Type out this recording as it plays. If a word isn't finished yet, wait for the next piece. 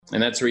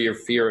And that's where your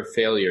fear of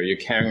failure, you're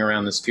carrying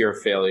around this fear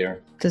of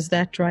failure. Does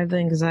that drive the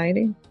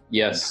anxiety?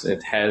 Yes,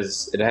 it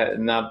has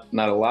not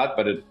a lot,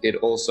 but it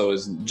also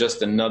is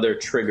just another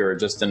trigger,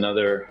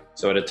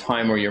 so at a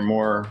time where you're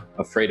more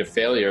afraid of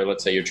failure,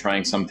 let's say you're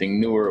trying something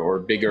newer or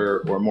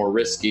bigger or more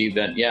risky,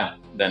 then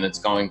it's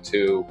going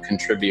to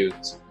contribute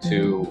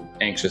to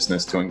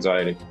anxiousness, to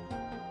anxiety.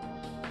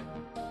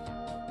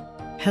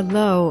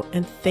 Hello,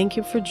 and thank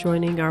you for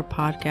joining our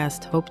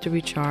podcast, Hope to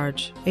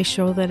Recharge, a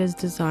show that is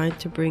designed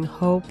to bring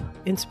hope,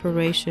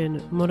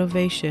 inspiration,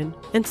 motivation,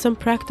 and some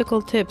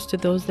practical tips to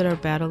those that are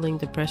battling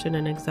depression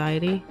and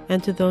anxiety,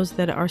 and to those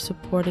that are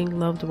supporting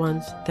loved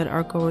ones that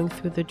are going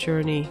through the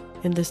journey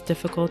in this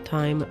difficult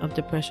time of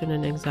depression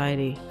and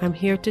anxiety. I'm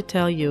here to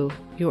tell you,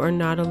 you are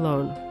not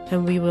alone,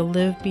 and we will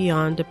live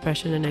beyond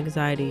depression and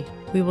anxiety.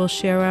 We will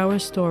share our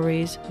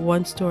stories,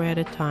 one story at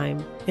a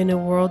time. In a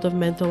world of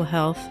mental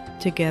health,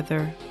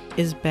 together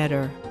is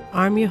better.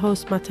 I'm your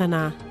host,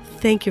 Matana.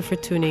 Thank you for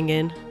tuning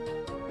in.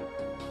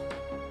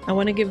 I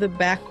want to give the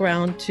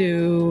background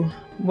to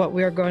what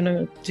we're going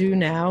to do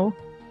now.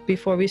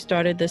 Before we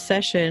started the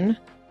session,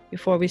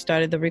 before we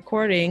started the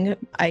recording,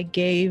 I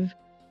gave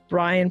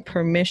Brian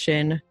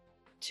permission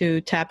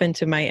to tap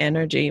into my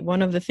energy.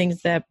 One of the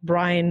things that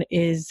Brian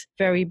is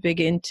very big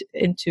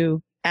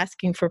into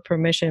asking for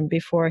permission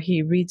before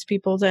he reads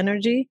people's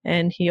energy.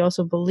 And he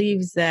also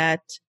believes that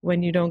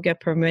when you don't get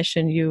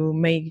permission, you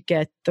may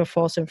get the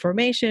false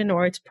information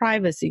or it's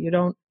privacy. You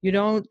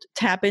don't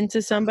tap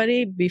into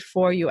somebody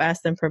before you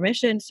ask them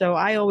permission. So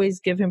I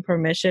always give him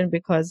permission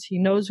because he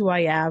knows who I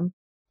am.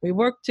 We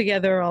work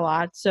together a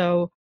lot.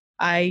 So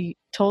I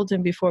told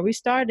him before we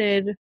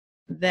started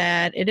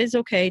that it is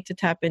okay to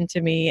tap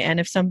into me.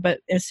 And if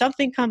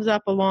something comes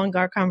up along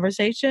our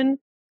conversation,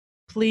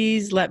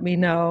 please let me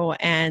know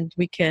and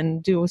we can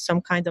do some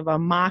kind of a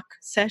mock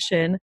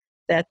session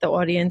that the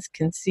audience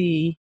can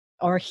see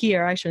or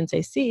hear, I shouldn't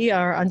say see,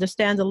 or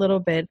understand a little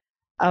bit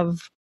of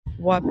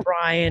what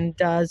Brian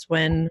does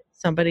when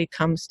somebody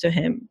comes to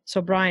him.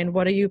 So Brian,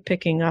 what are you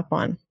picking up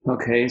on?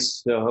 Okay,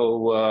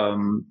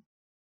 so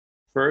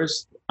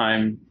first,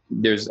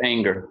 there's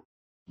anger.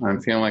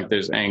 I'm feeling like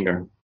there's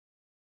anger.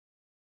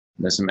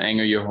 There's some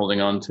anger you're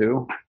holding on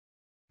to.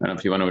 I don't know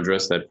if you want to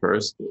address that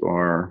first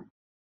or...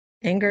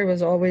 Anger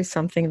was always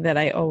something that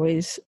I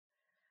always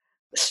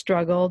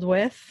struggled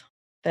with,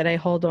 that I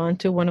hold on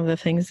to. One of the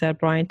things that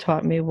Brian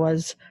taught me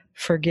was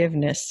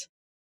forgiveness,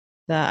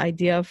 the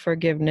idea of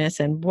forgiveness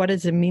and what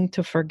does it mean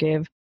to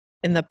forgive.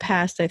 In the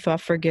past, I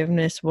thought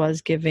forgiveness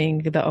was giving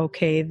the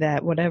okay,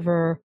 that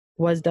whatever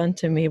was done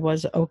to me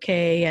was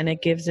okay, and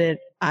it gives it,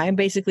 I'm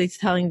basically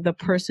telling the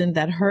person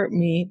that hurt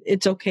me,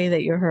 it's okay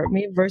that you hurt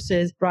me,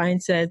 versus Brian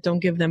says, don't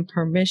give them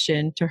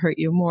permission to hurt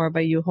you more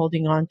by you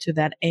holding on to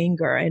that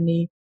anger. And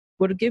he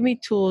would give me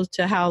tools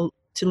to how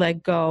to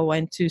let go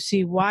and to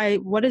see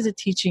what is it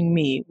teaching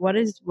me? What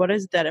is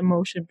that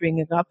emotion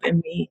bringing up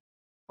in me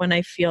when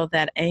I feel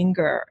that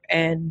anger?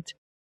 And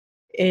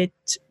it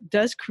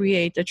does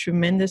create a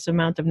tremendous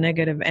amount of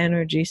negative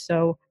energy.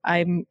 So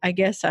I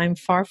guess I'm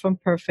far from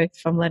perfect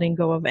from letting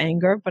go of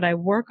anger, but I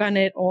work on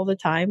it all the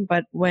time.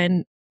 But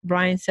when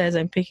Brian says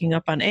I'm picking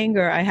up on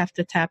anger, I have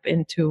to tap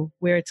into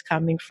where it's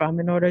coming from.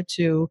 In order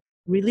to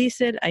release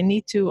it, I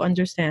need to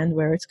understand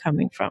where it's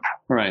coming from.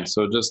 Right.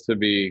 So just to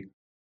be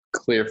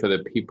clear for the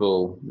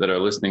people that are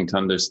listening to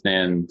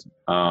understand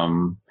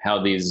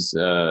how this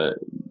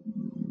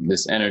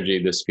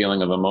energy, this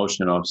feeling of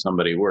emotion of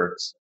somebody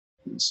works.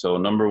 So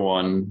number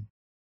one,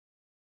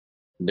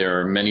 there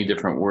are many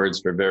different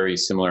words for very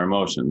similar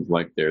emotions.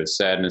 Like there's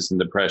sadness and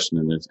depression,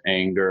 and there's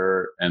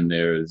anger, and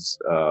there's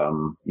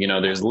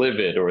there's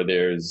livid, or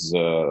there's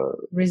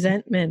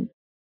resentment.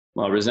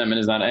 Well, resentment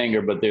is not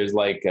anger, but there's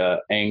like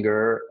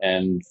anger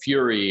and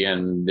fury,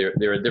 and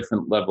there are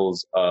different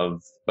levels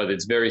but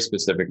it's very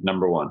specific,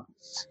 number one.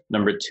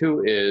 Number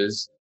two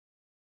is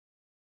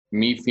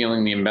me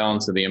feeling the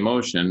imbalance of the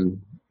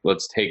emotion.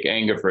 Let's take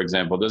anger, for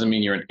example. It doesn't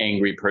mean you're an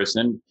angry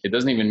person. It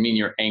doesn't even mean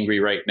you're angry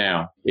right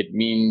now. It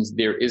means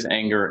there is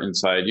anger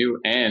inside you,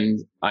 and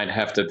I'd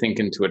have to think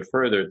into it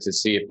further to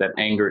see if that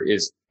anger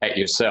is at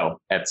yourself,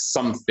 at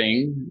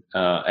something,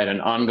 at an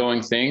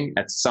ongoing thing,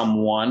 at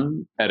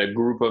someone, at a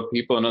group of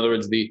people. In other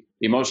words, the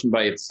emotion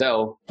by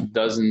itself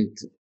doesn't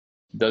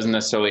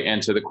necessarily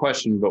answer the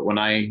question, but when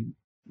I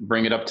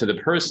bring it up to the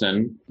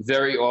person,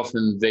 very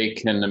often they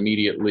can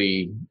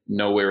immediately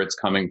know where it's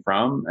coming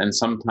from. And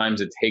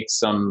sometimes it takes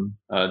some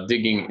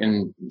digging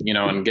in,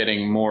 and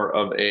getting more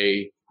of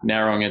a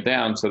narrowing it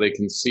down so they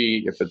can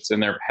see if it's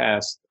in their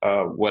past,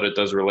 what it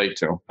does relate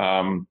to.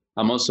 I'm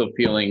also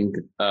feeling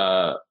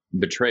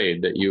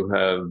betrayed, that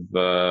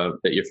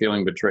you're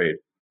feeling betrayed.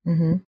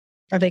 Mm-hmm.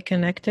 Are they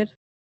connected?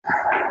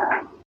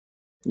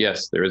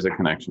 Yes, there is a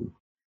connection.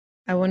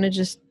 I want to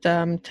just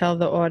tell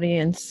the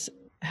audience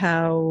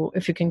how,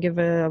 if you can give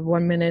a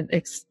 1-minute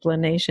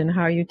explanation,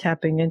 how are you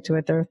tapping into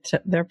it?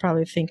 They're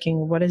probably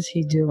thinking, what is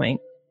he doing?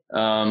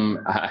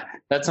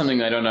 That's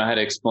something I don't know how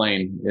to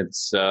explain.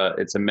 It's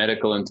a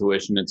medical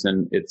intuition.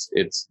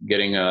 It's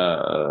getting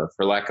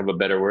for lack of a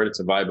better word, it's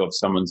a vibe of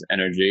someone's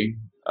energy.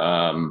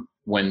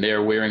 when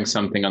they're wearing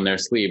something on their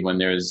sleeve, when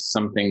there's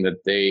something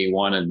that they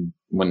wanted,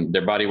 when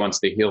their body wants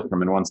to heal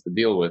from and wants to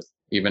deal with,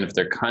 even if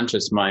their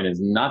conscious mind is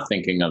not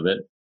thinking of it,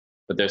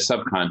 but their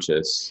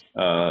subconscious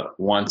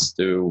wants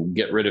to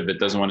get rid of it,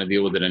 doesn't want to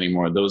deal with it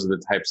anymore. Those are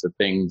the types of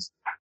things,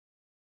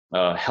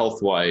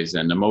 health-wise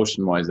and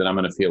emotion-wise, that I'm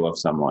going to feel of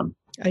someone.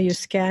 Are you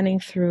scanning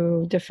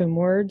through different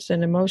words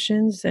and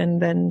emotions, and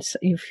then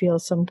you feel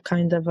some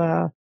kind of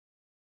a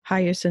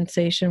higher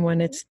sensation when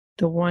it's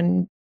the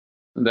one?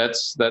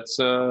 That's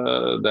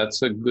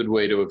a good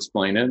way to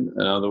explain it.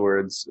 In other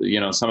words,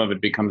 some of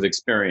it becomes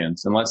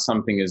experience. Unless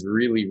something is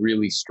really,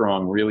 really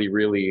strong, really,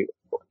 really,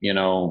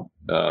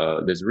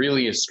 there's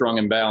really a strong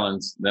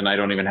imbalance, then I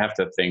don't even have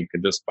to think.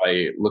 Just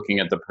by looking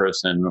at the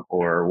person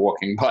or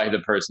walking by the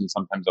person,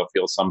 sometimes I'll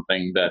feel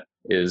something that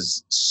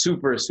is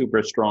super,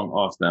 super strong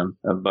off them.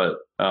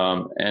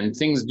 And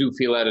things do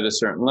feel at a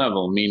certain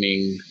level,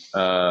 meaning,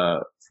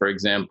 for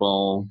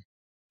example,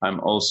 I'm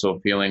also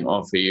feeling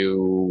off of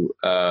you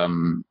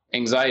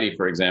anxiety,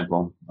 for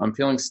example. I'm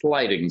feeling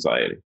slight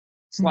anxiety,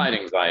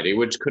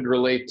 which could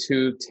relate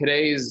to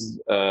today's,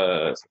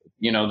 the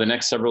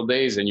next several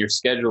days, and your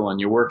schedule and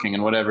your working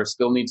and whatever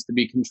still needs to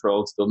be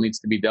controlled, still needs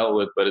to be dealt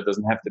with, but it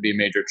doesn't have to be a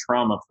major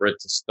trauma for it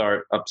to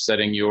start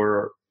upsetting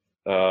your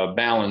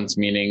balance,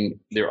 meaning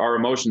there are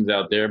emotions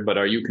out there, but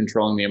are you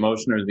controlling the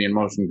emotion, or is the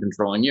emotion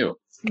controlling you?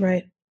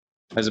 Right.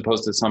 As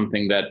opposed to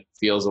something that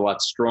feels a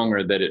lot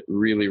stronger, that it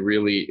really,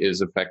 really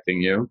is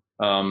affecting you.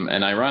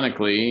 And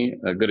ironically,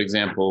 a good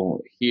example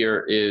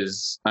here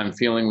is I'm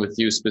feeling with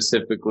you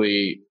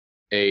specifically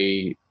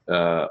a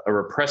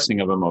repressing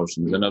of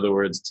emotions. In other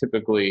words,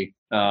 typically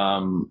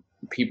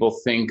people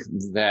think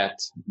that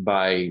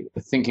by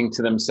thinking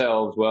to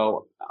themselves,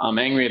 well, I'm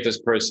angry at this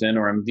person,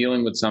 or I'm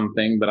dealing with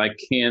something, but I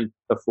can't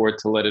afford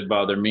to let it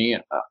bother me.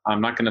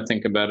 I'm not going to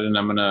think about it, and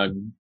I'm going to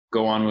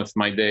go on with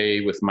my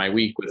day, with my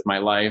week, with my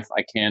life.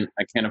 I can't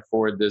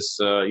afford this,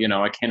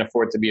 I can't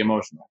afford to be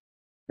emotional.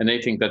 And they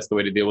think that's the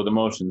way to deal with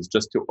emotions,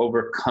 just to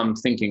overcome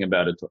thinking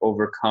about it, to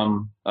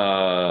overcome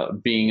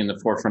being in the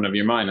forefront of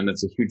your mind. And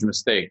that's a huge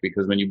mistake,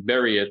 because when you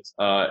bury it,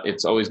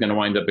 it's always going to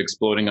wind up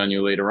exploding on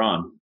you later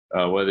on.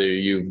 Whether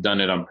you've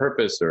done it on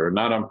purpose or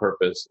not on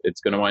purpose,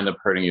 it's going to wind up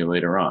hurting you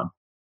later on.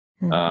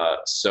 Mm-hmm.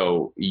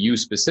 So you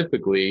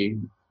specifically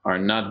are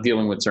not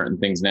dealing with certain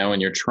things now,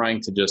 and you're trying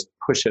to just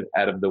push it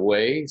out of the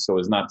way so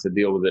as not to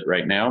deal with it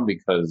right now,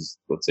 because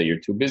let's say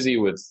you're too busy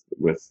with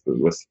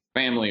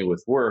family,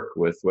 with work,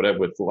 with whatever,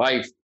 with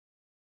life,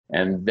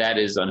 and that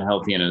is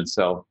unhealthy in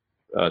itself,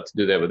 to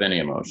do that with any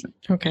emotion.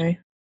 Okay.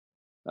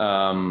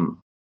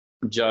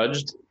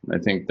 Judged. I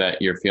think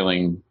that you're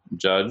feeling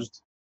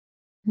judged.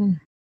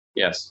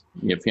 Yes,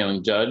 you're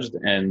feeling judged,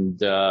 and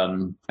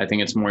I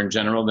think it's more in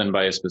general than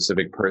by a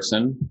specific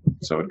person.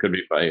 So it could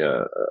be by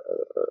a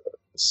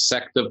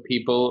sect of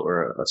people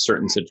or a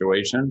certain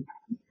situation.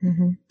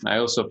 Mm-hmm. I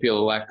also feel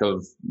a lack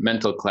of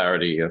mental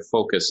clarity, a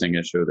focusing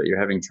issue, that you're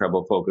having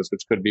trouble focus,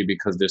 which could be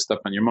because there's stuff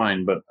on your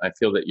mind, but I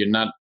feel that you're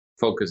not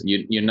focused.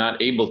 You're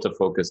not able to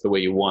focus the way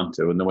you want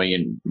to, and the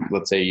way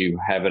let's say you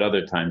have at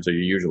other times, or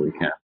you usually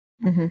can.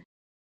 Mm-hmm. Do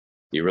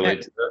you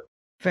relate to that?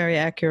 Very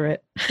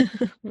accurate.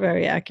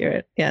 Very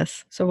accurate.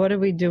 Yes. So what do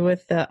we do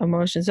with the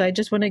emotions? I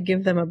just want to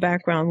give them a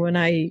background. When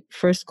I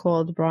first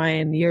called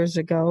Brian years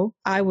ago,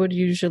 I would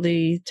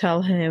usually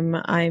tell him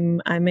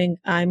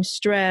I'm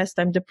stressed,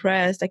 I'm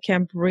depressed, I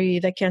can't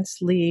breathe, I can't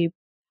sleep,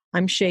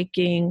 I'm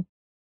shaking.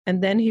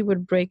 And then he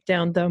would break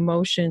down the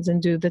emotions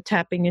and do the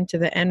tapping into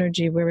the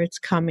energy where it's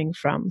coming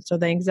from. So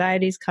the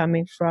anxiety is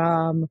coming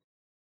from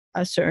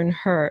a certain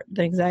hurt.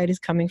 The anxiety is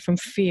coming from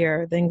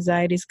fear. The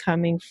anxiety is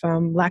coming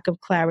from lack of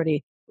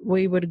clarity.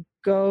 We would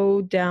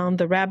go down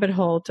the rabbit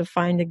hole to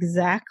find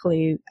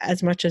exactly,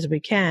 as much as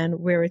we can,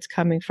 where it's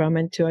coming from,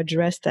 and to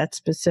address that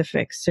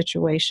specific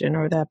situation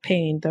or that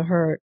pain, the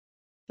hurt,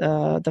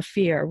 the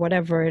fear,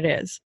 whatever it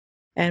is.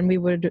 And we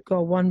would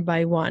go one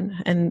by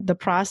one. And the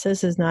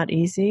process is not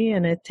easy,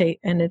 and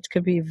it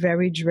could be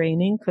very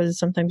draining, because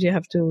sometimes you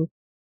have to,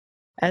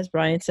 as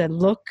Brian said,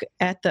 look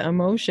at the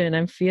emotion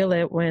and feel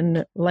it,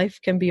 when life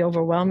can be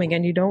overwhelming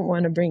and you don't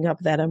want to bring up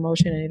that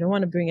emotion and you don't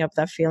want to bring up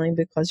that feeling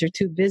because you're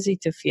too busy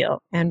to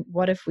feel. And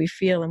what if we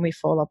feel and we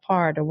fall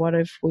apart? Or what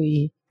if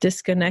we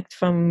disconnect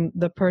from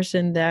the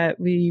person that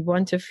we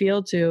want to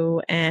feel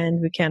to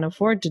and we can't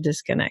afford to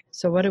disconnect?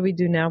 So what do we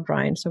do now,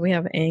 Brian? So we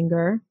have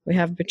anger, we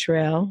have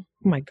betrayal.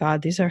 Oh my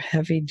God, these are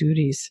heavy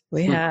duties.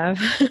 We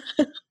have...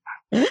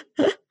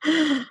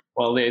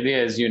 Well, the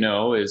idea, as you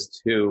know,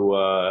 is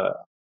to...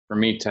 for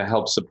me to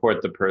help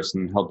support the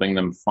person, helping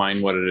them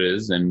find what it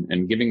is,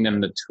 and giving them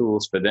the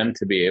tools for them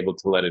to be able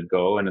to let it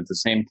go. And at the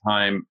same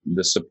time,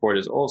 the support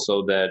is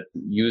also that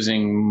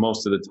using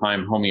most of the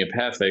time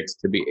homeopathics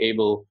to be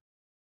able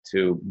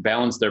to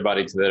balance their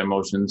body to that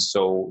emotion.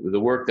 So the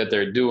work that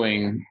they're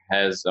doing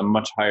has a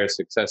much higher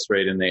success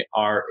rate, and they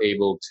are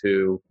able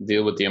to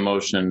deal with the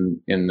emotion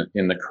in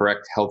the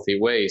correct, healthy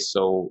way.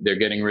 So they're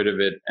getting rid of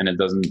it and it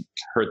doesn't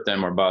hurt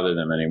them or bother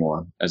them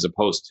anymore, as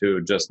opposed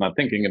to just not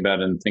thinking about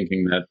it and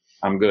thinking that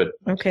I'm good.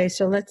 Okay,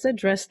 so let's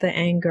address the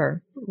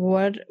anger.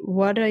 What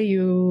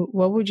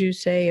would you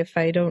say if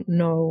I don't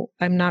know,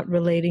 I'm not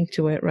relating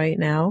to it right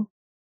now?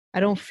 I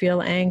don't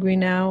feel angry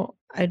now.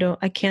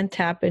 I can't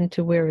tap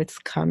into where it's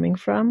coming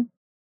from.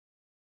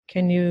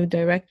 Can you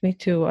direct me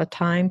to a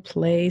time,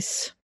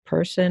 place,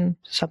 person,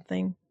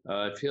 something?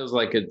 It feels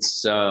like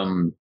it's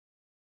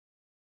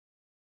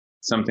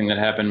something that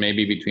happened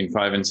maybe between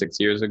 5 and 6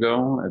 years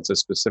ago. It's a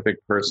specific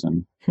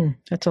person.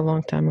 That's a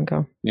long time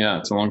ago. Yeah,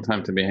 it's a long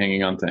time to be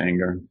hanging on to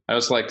anger. I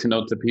also like to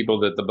note to people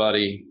that the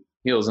body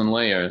heals in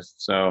layers.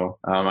 So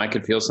I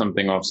could feel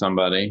something off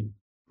somebody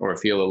or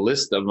feel a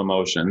list of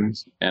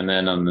emotions. And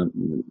then on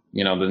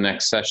the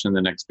next session,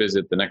 the next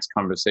visit, the next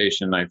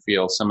conversation, I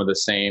feel some of the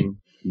same,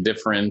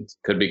 different,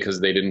 could be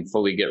because they didn't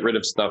fully get rid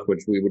of stuff,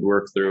 which we would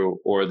work through,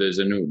 or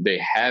they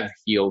have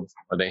healed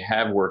or they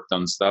have worked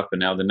on stuff.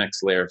 And now the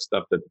next layer of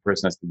stuff that the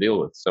person has to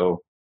deal with.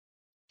 So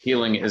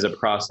healing is a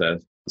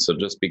process. So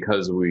just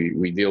because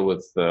we deal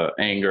with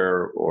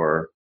anger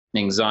or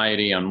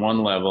anxiety on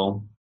one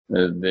level,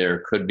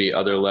 there could be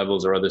other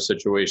levels or other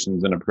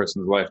situations in a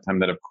person's lifetime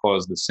that have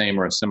caused the same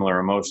or a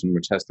similar emotion,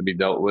 which has to be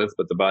dealt with,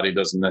 but the body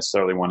doesn't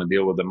necessarily want to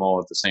deal with them all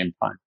at the same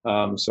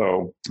time.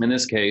 So in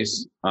this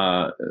case,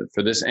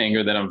 for this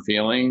anger that I'm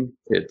feeling,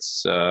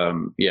 it's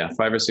 5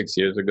 or 6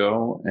 years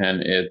ago,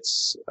 and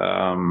it's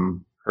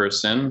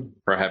person,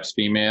 perhaps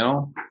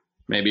female,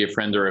 maybe a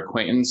friend or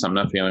acquaintance. I'm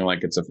not feeling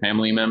like it's a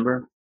family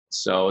member.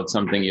 So it's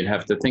something you'd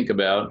have to think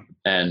about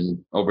and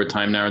over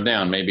time narrow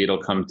down. Maybe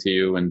it'll come to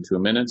you in 2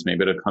 minutes.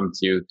 Maybe it'll come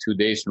to you 2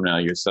 days from now.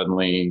 You're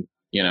suddenly,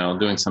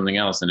 doing something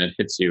else and it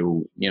hits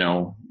you,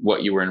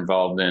 what you were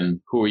involved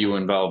in, who were you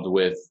involved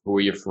with, who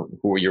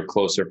were your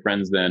closer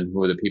friends then,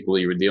 who are the people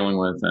you were dealing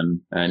with.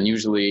 And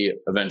usually,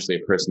 eventually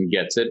a person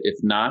gets it. If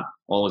not,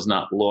 all is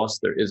not lost.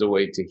 There is a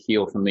way to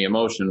heal from the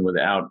emotion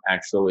without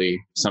actually,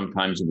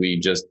 sometimes we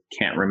just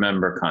can't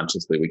remember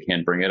consciously. We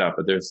can't bring it up,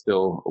 but there's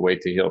still a way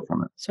to heal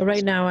from it. So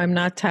right now I'm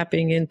not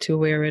tapping into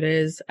where it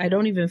is. I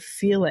don't even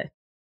feel it.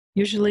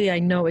 Usually I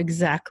know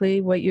exactly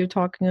what you're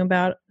talking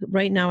about.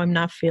 Right now I'm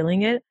not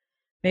feeling it.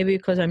 Maybe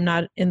because I'm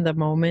not in the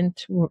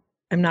moment.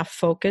 I'm not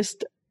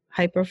focused,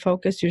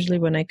 hyper-focused. Usually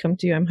when I come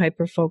to you, I'm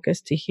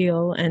hyper-focused to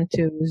heal and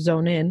to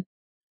zone in.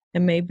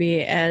 And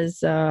maybe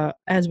as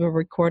we're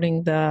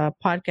recording the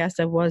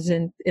podcast, I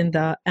wasn't in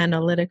the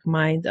analytic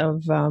mind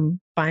of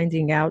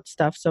finding out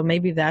stuff. So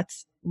maybe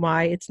that's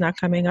why it's not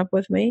coming up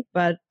with me.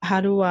 But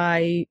how do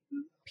I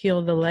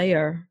peel the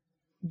layer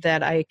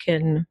that I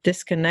can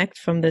disconnect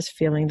from this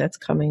feeling that's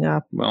coming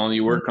up? Well,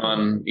 you work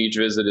on each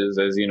visit is,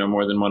 as you know,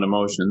 more than one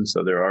emotion.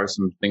 So there are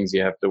some things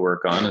you have to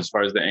work on. As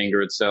far as the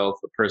anger itself,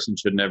 a person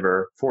should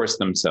never force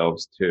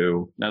themselves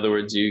to. In other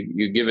words,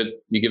 you give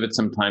it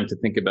some time to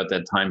think about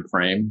that time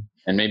frame.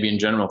 And maybe in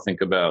general, think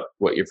about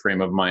what your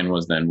frame of mind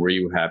was then. Were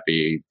you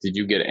happy? Did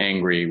you get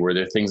angry? Were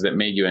there things that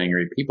made you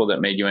angry? People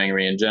that made you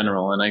angry in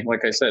general? And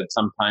like I said,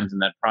 sometimes in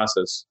that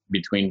process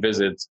between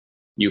visits,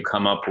 you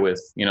come up with,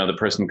 the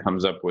person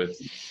comes up with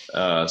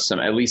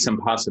at least some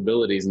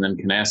possibilities, and then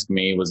can ask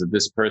me, was it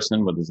this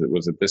person?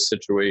 Was it this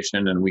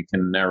situation? And we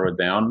can narrow it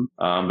down.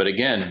 But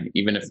again,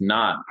 even if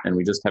not, and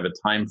we just have a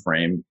time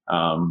frame,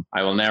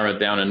 I will narrow it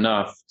down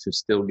enough to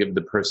still give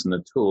the person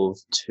the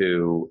tools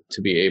to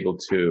be able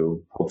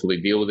to hopefully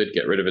deal with it,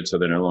 get rid of it, so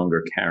they're no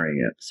longer carrying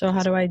it. So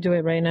how do I do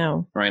it right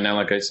now? Right now,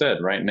 like I said,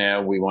 right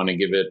now we want to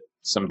give it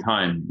some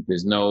time.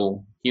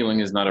 Healing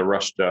is not a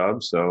rush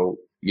job, so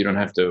you don't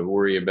have to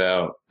worry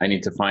about, I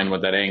need to find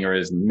what that anger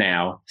is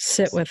now.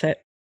 Sit with it.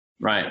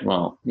 Right.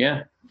 Well,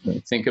 yeah.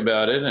 Think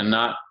about it and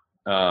not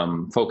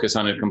focus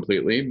on it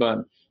completely.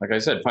 But like I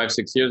said, 5,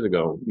 6 years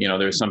ago,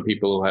 there's some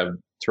people who have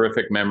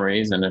terrific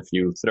memories. And if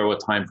you throw a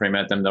time frame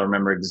at them, they'll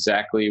remember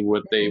exactly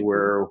what they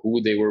were, who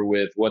they were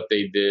with, what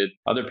they did.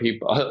 Other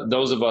people,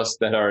 those of us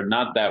that are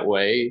not that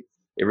way,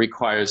 it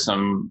requires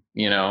some,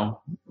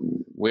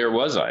 where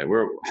was I?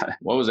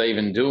 What was I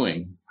even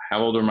doing?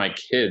 How old are my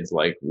kids?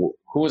 Like,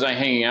 who was I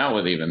hanging out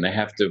with even? They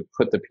have to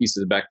put the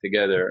pieces back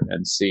together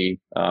and see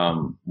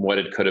what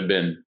it could have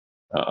been.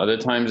 Other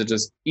times it's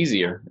just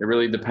easier. It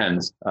really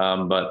depends.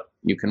 But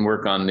you can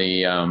work on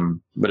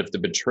but if the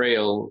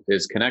betrayal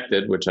is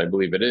connected, which I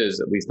believe it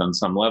is, at least on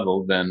some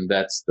level, then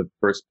that's the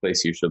first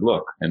place you should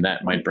look. And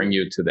that might bring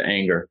you to the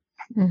anger,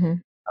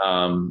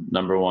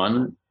 number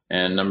one.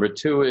 And number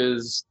two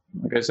is,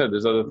 like I said,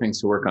 there's other things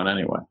to work on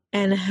anyway.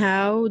 And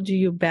how do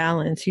you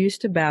balance? You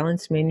used to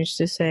balance me and you used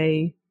to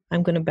say,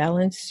 I'm going to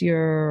balance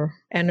your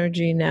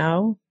energy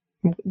now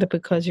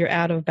because you're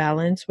out of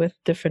balance with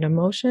different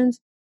emotions.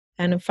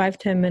 And in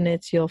 5-10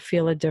 minutes, you'll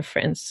feel a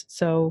difference.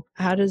 So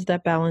how does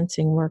that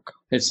balancing work?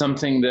 It's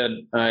something that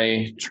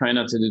I try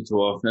not to do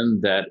too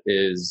often. That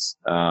is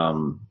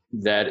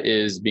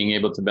being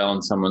able to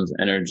balance someone's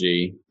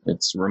energy.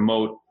 It's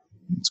remote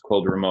It's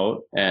called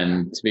remote.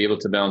 And to be able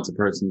to balance a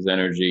person's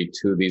energy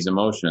to these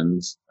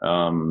emotions,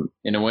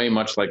 in a way,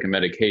 much like a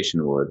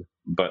medication would,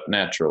 but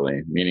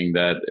naturally, meaning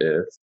that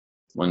if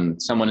when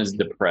someone is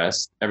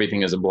depressed,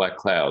 everything is a black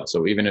cloud.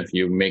 So even if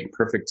you make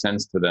perfect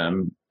sense to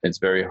them, it's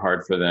very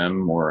hard for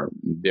them, or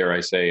dare I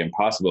say,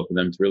 impossible for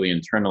them to really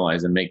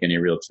internalize and make any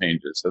real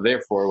changes. So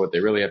therefore, what they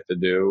really have to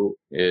do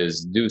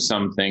is do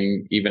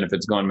something, even if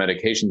it's go on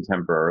medication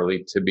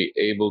temporarily, to be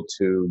able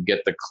to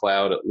get the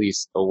cloud at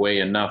least away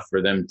enough for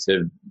them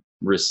to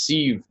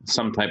receive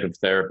some type of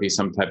therapy,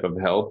 some type of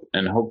help,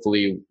 and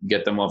hopefully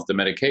get them off the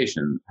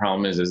medication.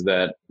 Problem is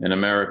that in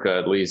America,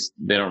 at least,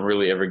 they don't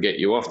really ever get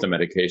you off the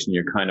medication.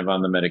 You're kind of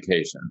on the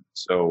medication.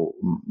 So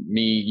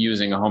me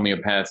using a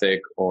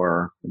homeopathic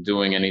or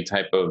doing any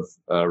type of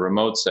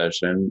remote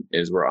session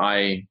is where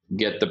I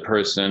get the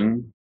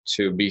person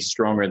to be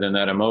stronger than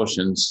that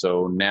emotion.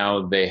 So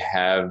now they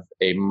have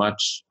a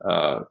much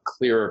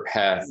clearer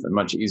path, a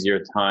much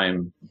easier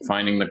time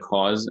finding the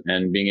cause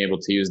and being able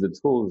to use the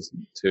tools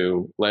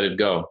to let it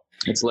go.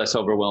 It's less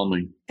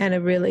overwhelming. And it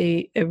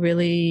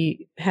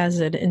really has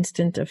an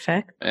instant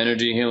effect.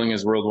 Energy healing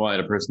is worldwide.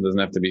 A person doesn't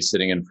have to be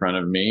sitting in front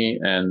of me.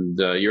 And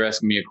you're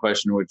asking me a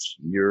question, which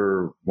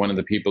you're one of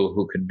the people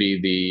who could be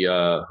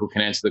who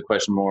can answer the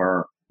question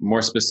more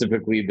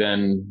specifically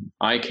than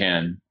I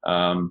can.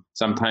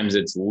 Sometimes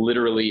it's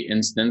literally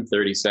instant,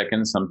 30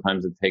 seconds.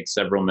 Sometimes it takes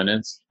several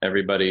minutes.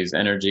 Everybody's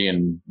energy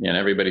and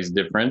everybody's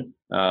different.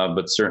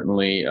 But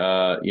certainly,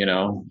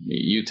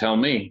 you tell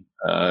me.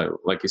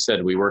 Like you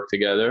said, we work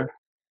together.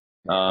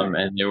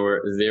 And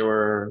there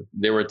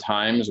were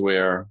times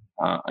where,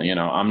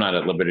 I'm not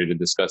at liberty to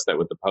discuss that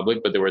with the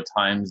public, but there were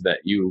times that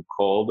you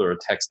called or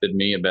texted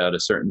me about a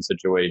certain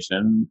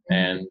situation,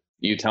 and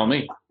you tell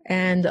me.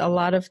 And a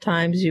lot of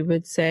times you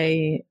would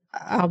say,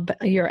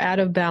 you're out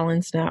of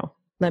balance now.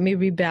 Let me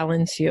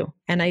rebalance you.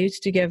 And I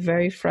used to get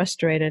very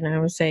frustrated, and I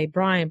would say,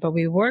 Brian, but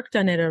we worked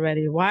on it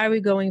already. Why are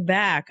we going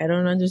back? I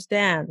don't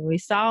understand. We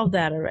solved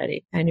that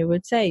already. And you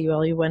would say,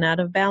 well, you went out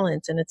of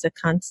balance, and it's a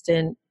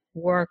constant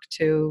work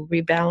to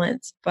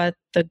rebalance. But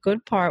the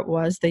good part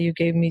was that you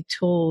gave me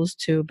tools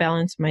to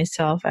balance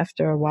myself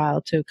after a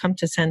while, to come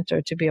to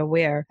center, to be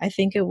aware. I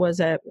think it was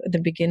at the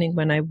beginning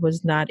when I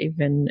was not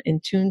even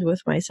in tune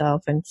with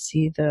myself and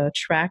see the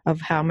track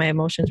of how my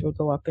emotions would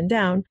go up and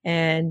down.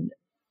 And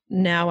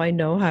now I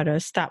know how to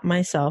stop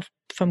myself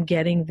from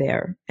getting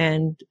there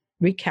and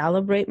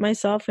recalibrate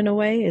myself in a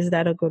way. Is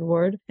that a good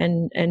word?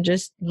 And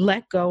just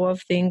let go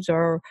of things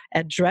or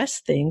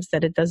address things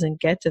that it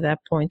doesn't get to that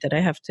point that I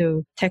have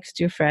to text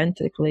you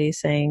frantically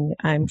saying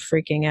I'm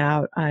freaking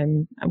out.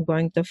 I'm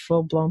going to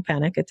full-blown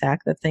panic attack.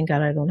 That thank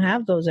God I don't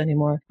have those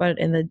anymore. But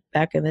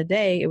back in the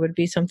day, it would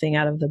be something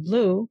out of the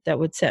blue that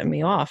would set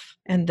me off.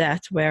 And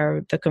that's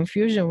where the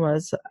confusion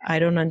was. I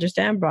don't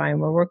understand, Brian.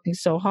 We're working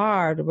so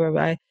hard.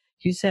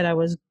 You said I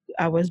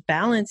was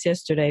balanced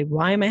yesterday.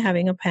 Why am I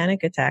having a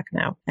panic attack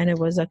now? And it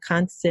was a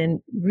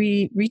constant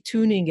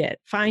retuning it,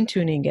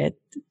 fine-tuning it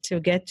to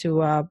get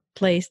to a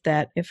place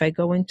that if I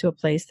go into a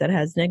place that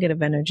has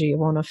negative energy, it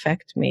won't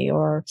affect me,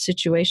 or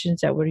situations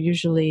that would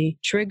usually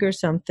trigger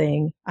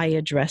something, I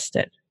addressed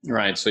it.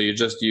 Right. So you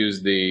just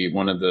used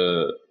one of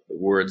the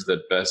words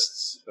that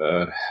best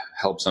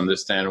helps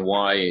understand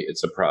why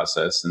it's a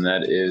process. And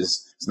that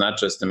is, it's not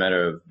just a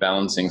matter of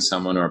balancing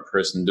someone or a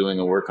person doing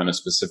a work on a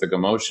specific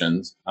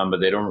emotions, but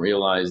they don't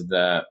realize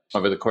that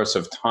over the course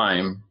of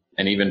time,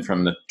 and even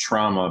from the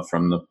trauma,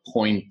 from the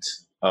point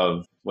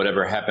of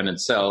whatever happened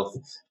itself,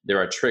 there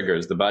are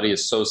triggers. The body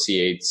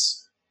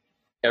associates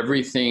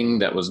everything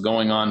that was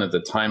going on at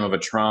the time of a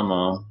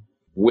trauma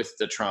with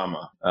the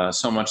trauma.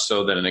 So much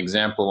so that an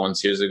example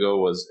once years ago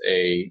was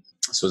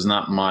this was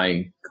not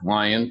my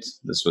client,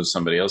 this was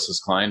somebody else's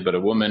client, but a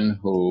woman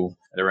who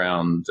at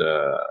around,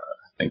 I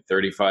think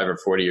 35 or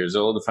 40 years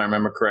old, if I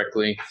remember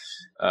correctly,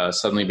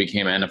 suddenly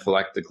became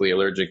anaphylactically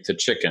allergic to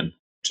chicken,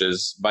 which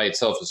is by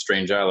itself a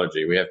strange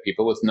allergy. We have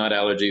people with nut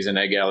allergies and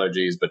egg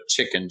allergies, but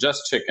chicken,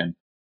 just chicken.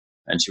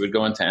 And she would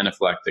go into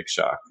anaphylactic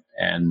shock.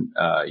 And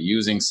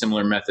using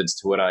similar methods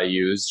to what I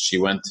used, she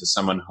went to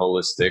someone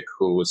holistic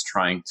who was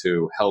trying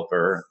to help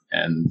her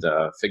and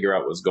figure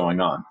out what's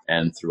going on.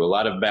 And through a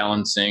lot of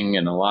balancing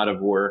and a lot of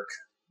work,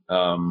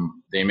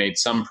 they made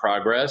some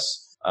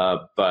progress,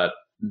 but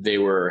they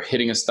were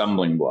hitting a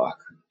stumbling block.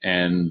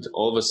 And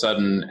all of a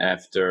sudden,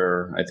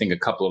 after I think a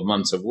couple of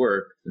months of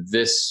work,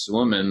 this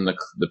woman,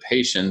 the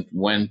patient,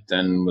 went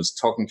and was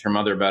talking to her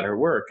mother about her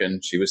work.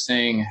 And she was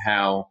saying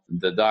how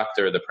the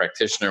doctor, the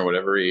practitioner,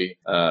 whatever he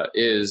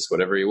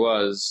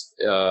was,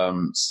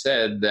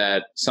 said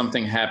that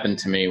something happened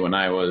to me when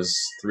I was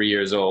 3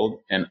 years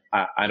old. And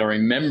I don't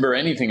remember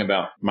anything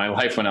about my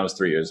life when I was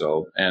 3 years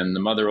old. And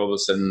the mother all of a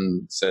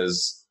sudden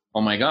says,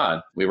 oh my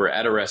God, we were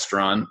at a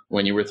restaurant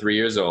when you were 3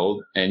 years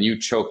old and you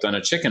choked on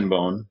a chicken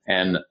bone,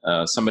 and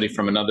somebody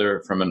from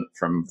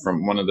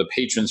one of the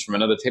patrons from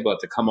another table had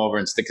to come over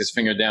and stick his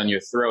finger down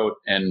your throat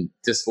and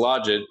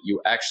dislodge it.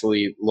 You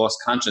actually lost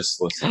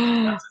consciousness.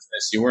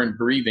 You weren't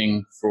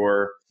breathing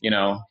for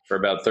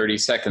about 30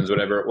 seconds,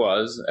 whatever it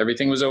was.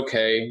 Everything was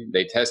okay.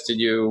 They tested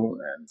you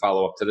and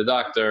follow up to the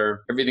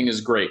doctor. Everything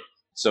is great.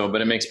 So,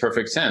 but it makes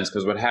perfect sense,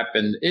 because what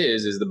happened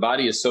is the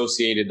body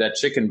associated that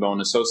chicken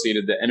bone,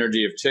 associated the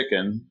energy of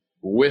chicken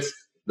with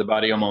the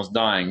body almost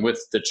dying,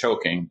 with the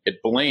choking. It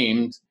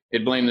blamed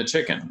the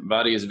chicken. The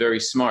body is very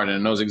smart and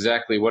it knows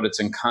exactly what it's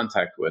in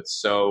contact with.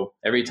 So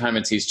every time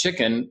it sees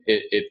chicken,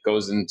 it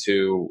goes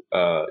into,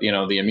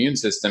 the immune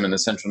system and the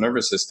central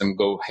nervous system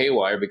go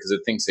haywire, because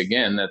it thinks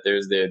again that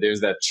there's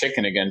that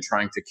chicken again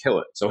trying to kill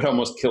it. So it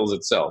almost kills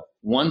itself.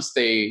 And when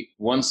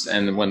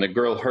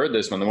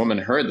the woman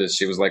heard this,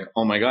 she was like,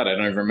 oh my God, I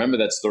don't even remember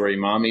that story,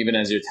 Mom, even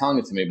as you're telling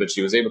it to me. But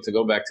she was able to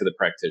go back to the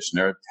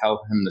practitioner,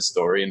 tell him the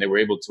story, and they were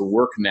able to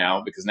work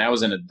now, because now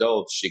as an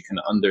adult, she can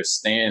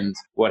understand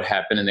what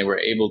happened, and they were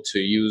able to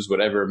use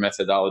whatever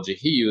methodology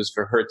he used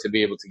for her to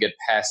be able to get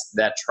past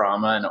that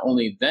trauma. And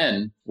only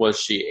then was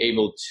she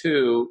able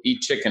to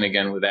eat chicken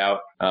again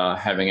without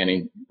having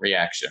any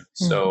reaction.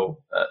 Mm-hmm. So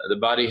the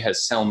body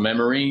has cell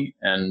memory,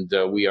 and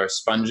we are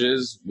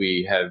sponges.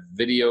 We have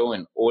video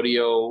and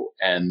audio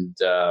and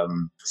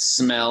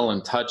smell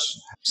and touch.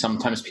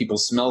 Sometimes people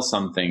smell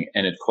something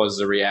and it causes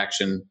a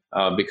reaction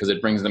because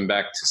it brings them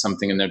back to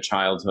something in their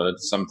childhood.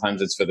 Sometimes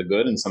it's for the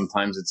good, and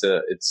sometimes it's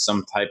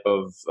some type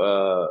of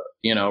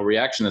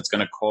reaction that's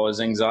going to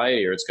cause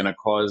anxiety, or it's going to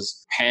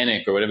cause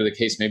panic, or whatever the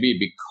case may be,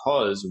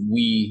 because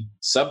we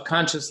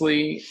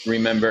subconsciously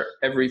remember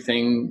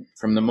everything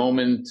from the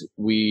moment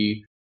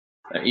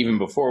even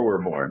before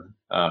we're born.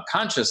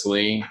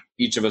 Consciously,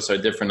 each of us are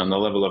different on the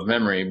level of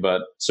memory,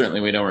 but certainly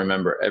we don't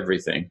remember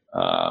everything,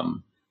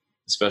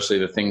 especially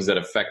the things that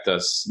affect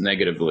us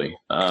negatively.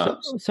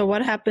 So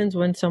what happens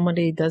when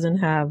somebody doesn't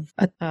have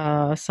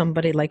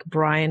somebody like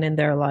Brian in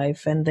their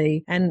life,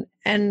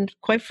 and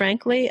quite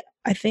frankly,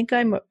 I think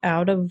I'm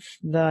out of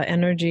the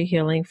energy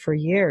healing for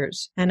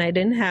years, and I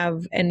didn't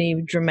have any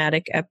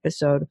dramatic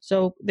episode.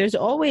 So there's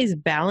always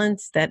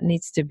balance that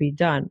needs to be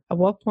done. At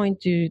what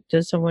point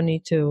does someone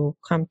need to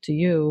come to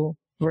you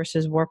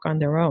versus work on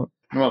their own?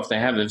 Well,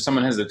 if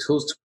someone has the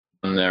tools to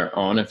on their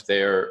own, if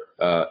they're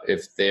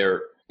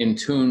in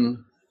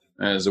tune,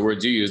 as the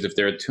words you used, if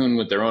they're attuned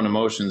with their own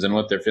emotions and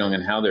what they're feeling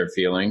and how they're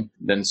feeling,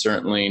 then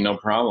certainly no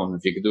problem.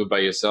 If you could do it by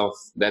yourself,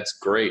 that's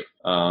great.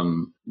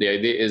 The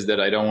idea is that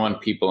I don't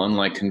want people,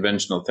 unlike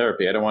conventional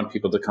therapy, I don't want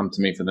people to come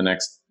to me for the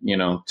next,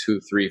 2,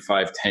 3,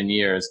 5, 10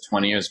 years,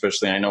 20 years,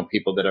 especially I know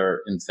people that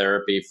are in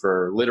therapy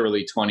for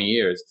literally 20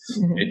 years.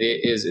 Mm-hmm. The idea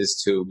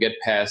is to get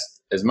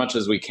past as much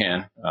as we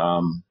can,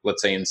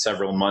 let's say in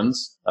several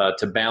months,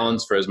 to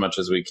balance for as much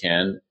as we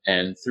can.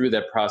 And through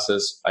that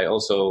process, I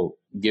also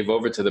give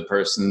over to the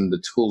person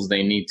the tools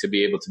they need to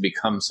be able to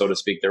become, so to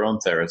speak, their own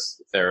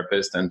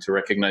therapist, and to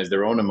recognize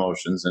their own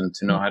emotions and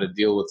to know how to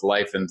deal with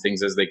life and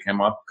things as they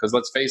come up. Because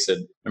let's face it,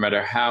 no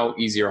matter how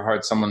easy or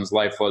hard someone's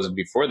life was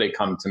before they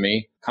come to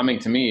me, coming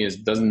to me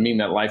doesn't mean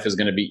that life is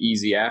going to be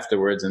easy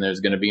afterwards, and there's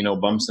going to be no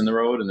bumps in the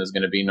road, and there's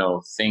going to be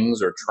no things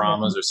or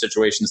traumas or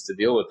situations to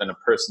deal with. And a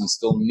person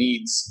still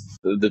needs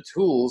the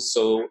tools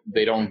so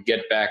they don't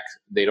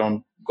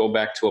go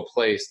back to a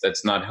place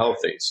that's not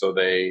healthy. So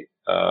they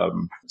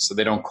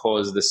don't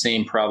cause the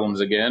same problems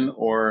again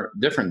or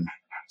different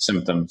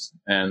symptoms,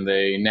 and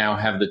they now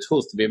have the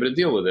tools to be able to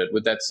deal with it.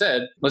 With that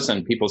said,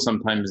 listen, people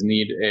sometimes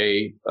need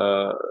a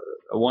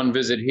one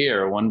visit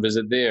here, one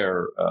visit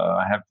there.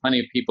 I have plenty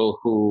of people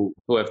who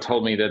have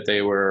told me that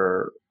they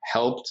were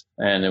helped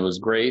and it was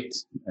great,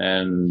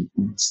 and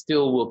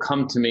still will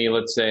come to me,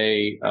 let's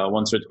say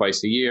once or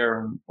twice a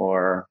year,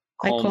 or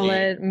call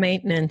it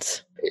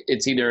maintenance.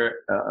 It's either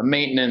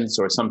maintenance,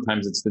 or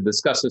sometimes it's to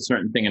discuss a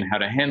certain thing and how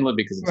to handle it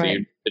because it's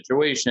a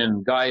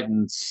situation,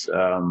 guidance,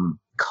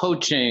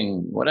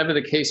 coaching, whatever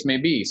the case may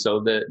be.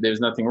 So there's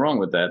nothing wrong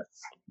with that.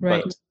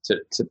 Right. But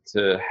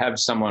to have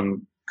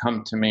someone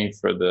come to me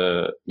for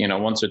the,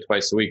 once or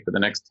twice a week for the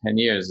next 10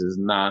 years is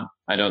not,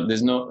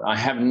 I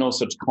have no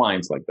such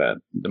clients like that.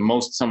 The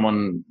most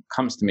someone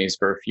comes to me is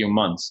for a few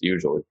months,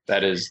 usually.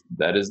 That is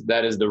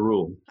the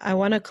rule. I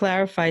want to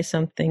clarify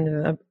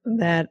something,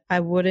 that I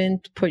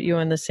wouldn't put you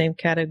in the same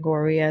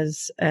category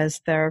as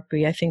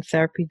therapy. I think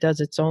therapy does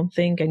its own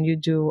thing, and you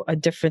do a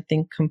different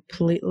thing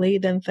completely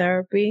than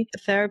therapy.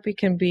 Therapy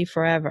can be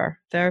forever.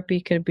 Therapy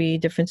could be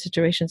different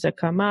situations that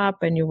come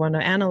up, and you want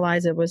to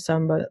analyze it with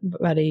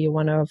somebody. You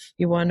want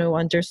to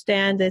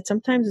understand it.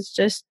 Sometimes it's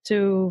just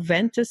to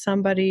vent to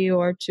somebody,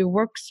 or to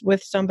work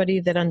with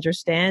somebody that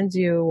understands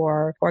you,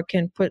 or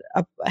can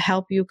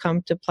help you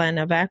come to plan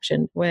of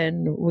action.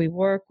 When we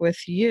work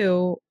with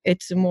you,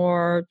 it's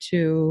more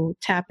to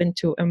tap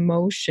into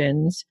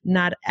emotions,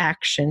 not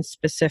action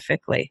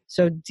specifically.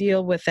 So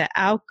deal with the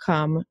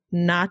outcome,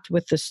 not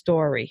with the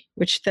story,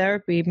 which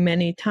therapy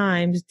many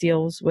times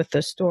deals with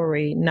the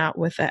story, not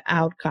with the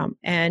outcome.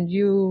 And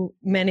you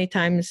many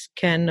times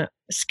can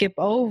skip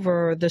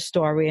over the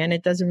story, and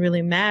it doesn't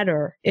really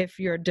matter if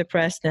you're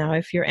depressed now,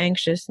 if you're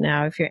anxious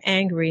now, if you're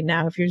angry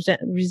now, if you're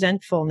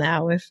resentful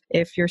now,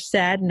 if you're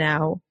sad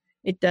now.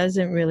 It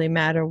doesn't really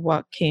matter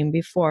what came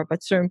before,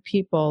 but certain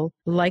people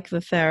like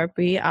the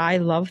therapy. I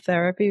love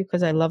therapy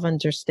because I love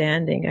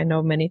understanding. I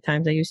know many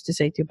times I used to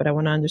say to you, but I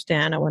want to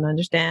understand. I want to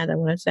understand. I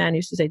want to understand. I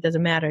used to say, it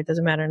doesn't matter. It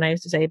doesn't matter. And I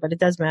used to say, but it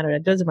does matter.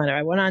 It doesn't matter.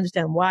 I want to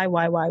understand why.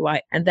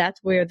 And that's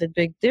where the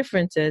big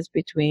difference is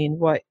between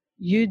what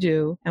you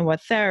do and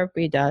what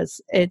therapy does.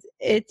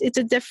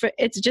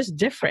 It's just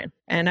different.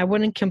 And I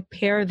wouldn't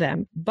compare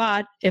them.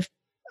 But if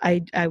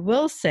I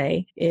will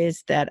say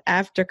is that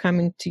after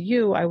coming to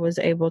you, I was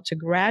able to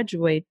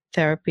graduate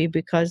therapy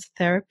because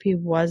therapy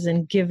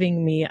wasn't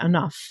giving me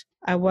enough.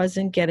 I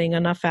wasn't getting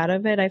enough out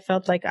of it. I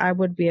felt like I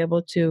would be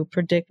able to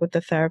predict what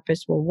the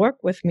therapist will work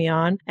with me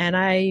on. And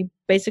I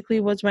basically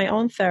was my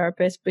own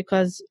therapist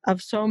because of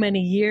so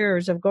many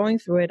years of going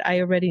through it. I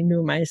already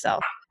knew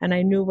myself and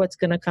I knew what's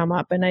going to come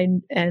up,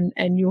 and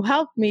you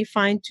helped me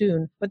fine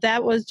tune. But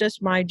that was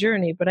just my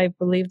journey. But I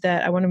believe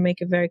that I want to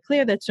make it very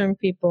clear that certain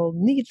people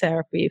need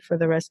therapy for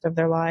the rest of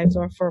their lives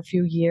or for a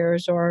few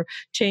years or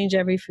change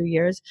every few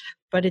years.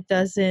 But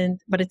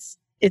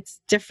it's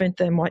different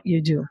than what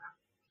you do.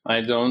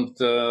 I don't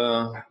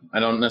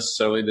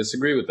necessarily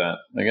disagree with that.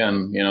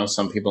 Again,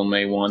 some people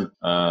may want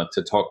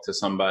to talk to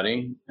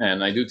somebody,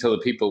 and I do tell the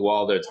people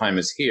while their time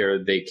is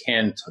here, they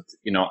can,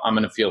 I'm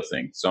going to feel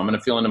things. So I'm going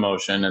to feel an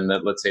emotion, and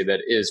that, let's say that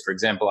is, for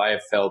example, I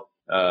have felt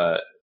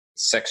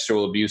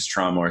sexual abuse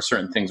trauma or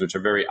certain things which are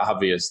very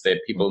obvious that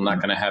people are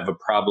not going to have a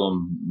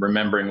problem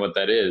remembering what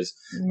that is.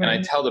 Mm-hmm. And I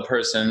tell the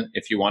person,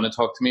 if you want to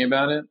talk to me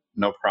about it,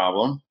 no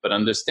problem. But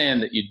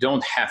understand that you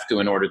don't have to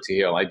in order to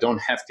heal. I don't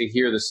have to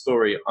hear the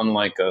story,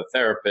 unlike a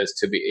therapist,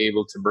 to be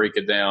able to break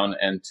it down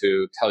and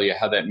to tell you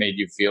how that made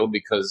you feel,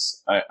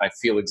 because I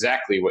feel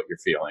exactly what you're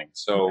feeling.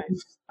 So right.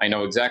 I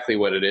know exactly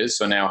what it is.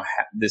 So now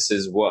this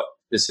is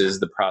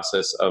the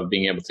process of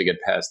being able to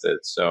get past it.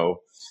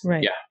 So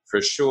right. Yeah,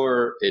 for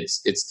sure,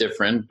 it's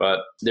different, but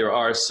there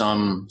are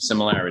some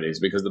similarities,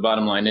 because the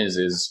bottom line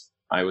is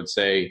I would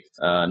say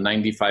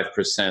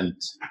 95%,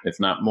 if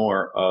not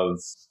more, of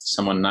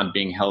someone not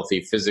being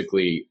healthy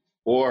physically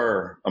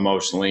or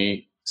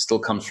emotionally still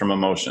comes from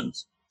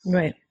emotions.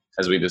 Right.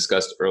 As we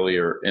discussed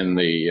earlier in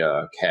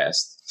the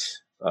cast.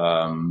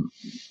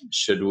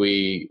 Should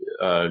we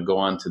go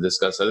on to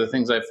discuss other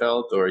things I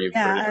felt, or you've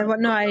heard enough?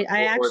 No, I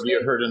actually. Or have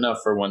you heard enough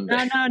for one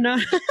day? No.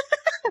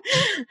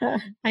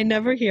 I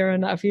never hear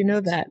enough. You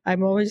know that.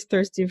 I'm always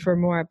thirsty for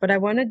more. But I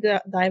wanted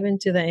to dive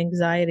into the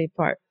anxiety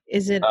part.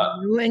 Is it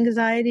new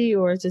anxiety,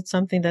 or is it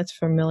something that's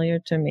familiar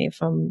to me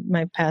from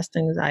my past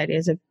anxiety?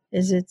 Is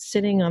it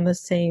sitting on the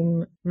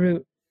same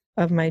root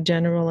of my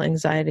general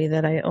anxiety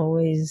that I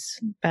always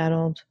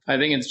battled? I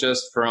think it's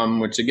just from,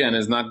 which again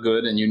is not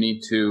good, and you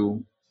need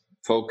to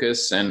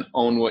focus and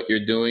own what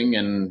you're doing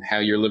and how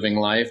you're living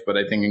life. But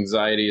I think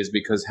anxiety is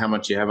because how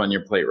much you have on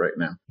your plate right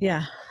now.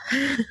 Yeah,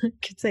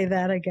 could say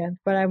that again.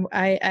 But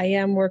I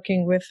am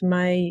working with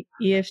my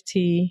EFT,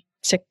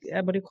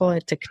 what do you call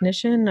it,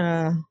 technician,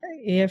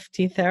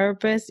 EFT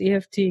therapist,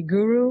 EFT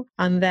guru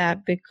on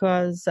that,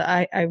 because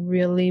I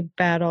really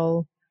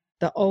battle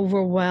the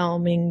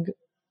overwhelming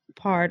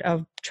part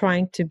of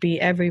trying to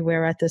be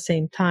everywhere at the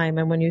same time.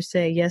 And when you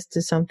say yes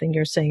to something,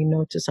 you're saying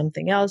no to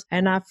something else,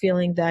 and not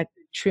feeling that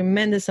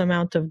tremendous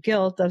amount of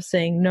guilt of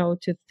saying no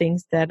to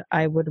things that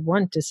I would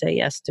want to say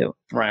yes to.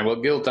 Right. Well,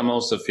 guilt I'm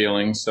also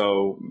feeling.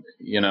 So,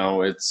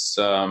 it's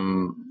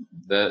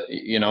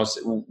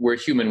we're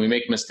human. We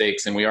make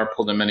mistakes and we are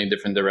pulled in many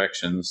different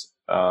directions.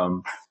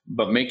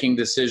 But making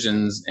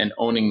decisions and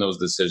owning those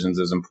decisions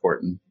is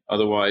important.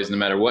 Otherwise, no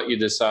matter what you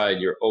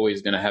decide, you're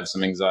always going to have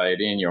some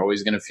anxiety, and you're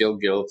always going to feel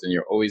guilt, and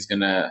you're always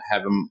going to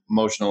have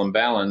emotional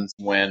imbalance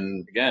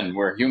when, again,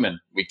 we're human.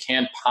 We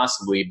can't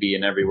possibly be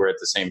in everywhere at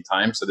the same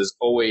time. So there's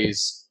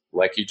always,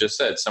 like you just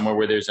said, somewhere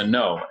where there's a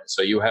no.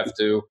 So you have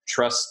to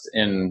trust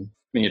in,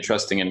 you're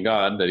trusting in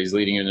God that he's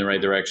leading you in the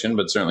right direction,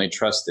 but certainly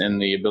trust in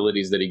the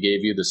abilities that he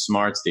gave you, the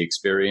smarts, the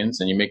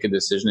experience, and you make a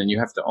decision and you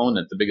have to own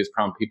it. The biggest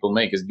problem people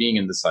make is being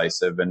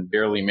indecisive and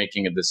barely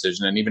making a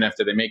decision. And even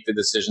after they make the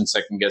decision,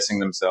 second guessing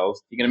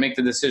themselves. You're going to make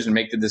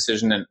the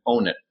decision and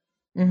own it.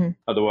 Mm-hmm.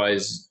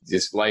 Otherwise,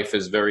 this life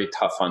is very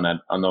tough on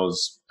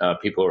those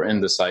people who are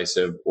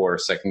indecisive or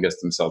second guess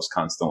themselves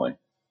constantly.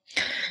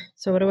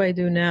 So what do I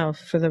do now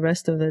for the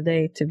rest of the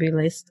day to be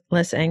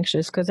less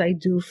anxious? Because I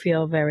do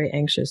feel very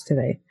anxious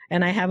today.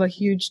 And I have a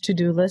huge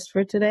to-do list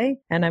for today.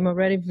 And I'm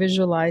already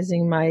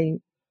visualizing my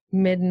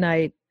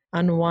midnight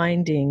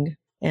unwinding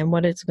and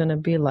what it's going to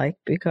be like,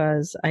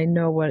 because I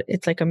know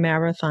it's like a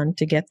marathon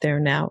to get there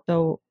now.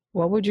 So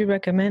what would you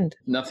recommend?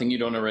 Nothing you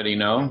don't already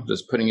know.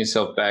 Just putting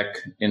yourself back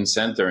in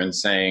center and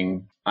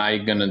saying, I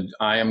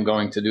am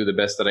going to do the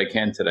best that I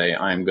can today.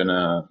 I'm going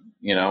to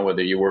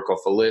whether you work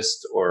off a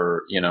list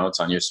or, it's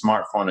on your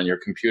smartphone, on your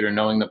computer,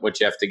 knowing that what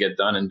you have to get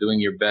done and doing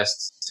your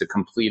best to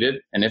complete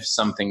it. And if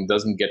something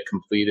doesn't get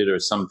completed or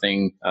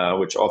something,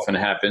 which often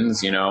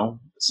happens,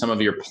 some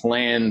of your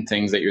planned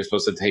things that you're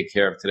supposed to take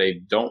care of today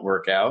don't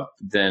work out,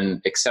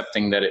 then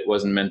accepting that it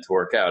wasn't meant to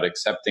work out,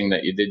 accepting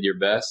that you did your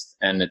best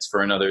and it's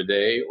for another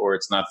day or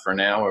it's not for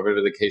now, or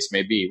whatever the case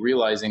may be,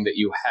 realizing that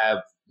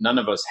none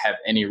of us have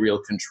any real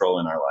control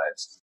in our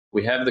lives.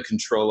 We have the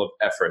control of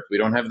effort. We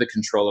don't have the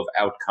control of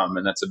outcome.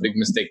 And that's a big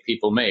mistake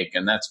people make.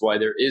 And that's why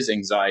there is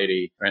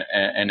anxiety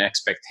and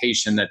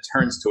expectation that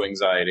turns to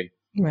anxiety.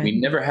 Right. We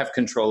never have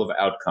control of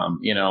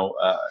outcome.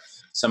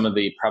 Some of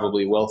the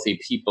probably wealthy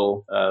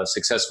people,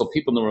 successful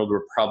people in the world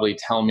will probably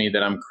tell me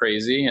that I'm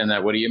crazy and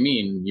that, what do you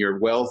mean? Your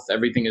wealth,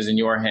 everything is in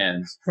your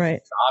hands. Right.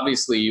 So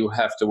obviously, you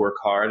have to work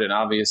hard. And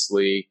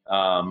obviously,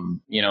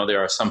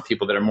 there are some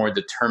people that are more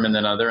determined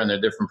than others and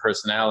they're different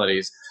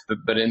personalities.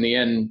 But in the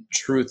end,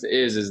 truth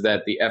is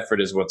that the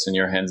effort is what's in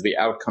your hands. The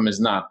outcome is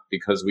not,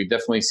 because we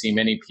definitely see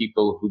many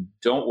people who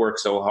don't work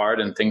so hard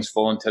and things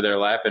fall into their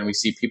lap. And we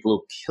see people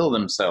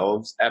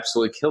who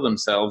absolutely kill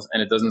themselves,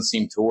 and it doesn't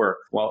seem to work.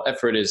 While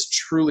effort is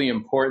truly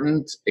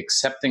important,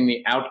 accepting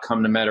the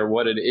outcome no matter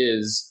what it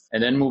is,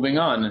 and then moving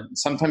on.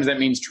 Sometimes that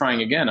means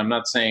trying again. I'm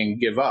not saying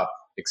give up.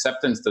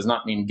 Acceptance does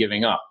not mean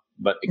giving up.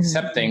 But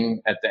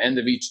accepting at the end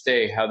of each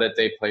day how that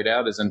day played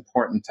out is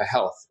important to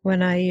health.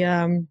 When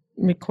I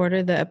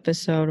recorded the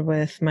episode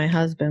with my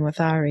husband, with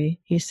Ari,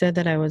 he said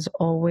that I was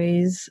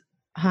always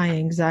high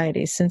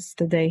anxiety since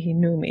the day he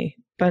knew me.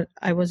 But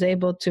I was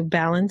able to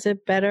balance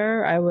it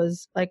better. I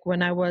was like,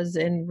 when I was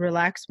in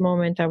relaxed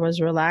moment, I was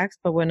relaxed.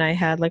 But when I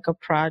had like a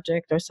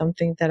project or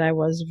something that I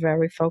was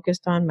very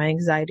focused on, my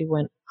anxiety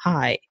went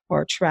high.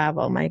 Or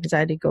travel, my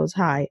anxiety goes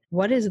high.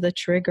 What is the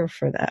trigger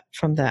for that?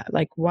 From that?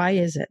 Like, why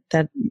is it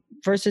that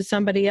versus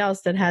somebody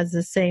else that has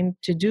the same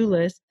to-do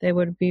list, they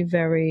would be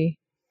very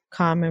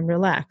calm and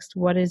relaxed?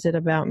 What is it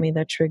about me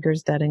that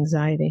triggers that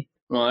anxiety?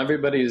 Well,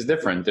 everybody is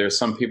different. There's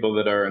some people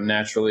that are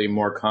naturally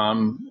more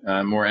calm,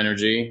 more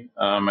energy.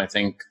 I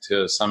think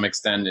to some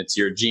extent it's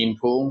your gene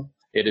pool.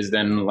 It is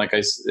then, like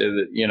I said,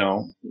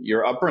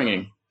 your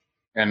upbringing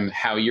and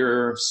how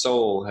your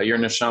soul, how your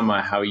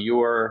neshama, how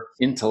your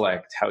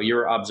intellect, how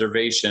your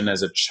observation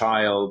as a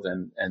child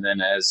and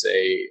then as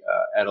a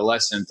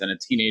adolescent and a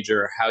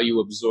teenager, how you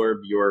absorb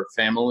your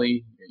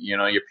family,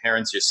 your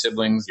parents, your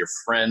siblings, your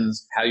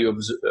friends, how you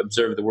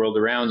observe the world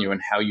around you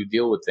and how you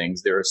deal with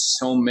things. There are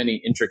so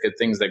many intricate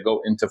things that go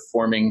into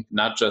forming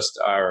not just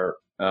our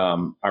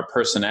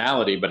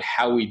personality, but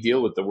how we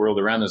deal with the world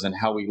around us and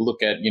how we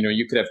look at,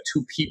 you could have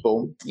two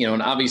people,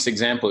 an obvious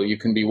example, you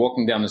can be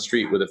walking down the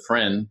street with a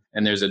friend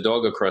and there's a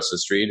dog across the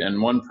street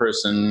and one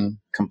person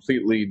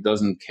completely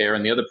doesn't care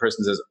and the other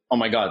person says, oh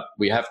my God,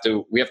 we have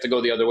to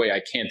go the other way.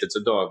 I can't, it's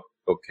a dog.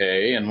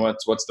 Okay. And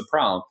what's the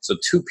problem? So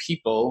two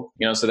people,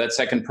 so that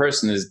second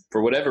person is,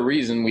 for whatever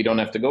reason, we don't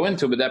have to go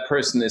into, but that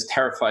person is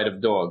terrified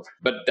of dogs.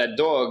 But that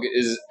dog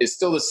is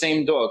still the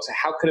same dog. So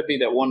how could it be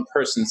that one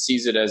person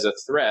sees it as a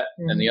threat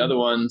and the other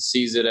one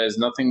sees it as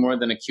nothing more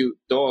than a cute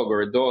dog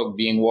or a dog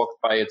being walked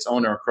by its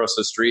owner across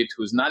the street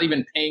who's not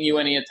even paying you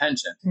any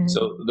attention?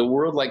 So the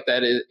world like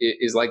that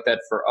is like that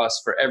for us,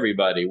 for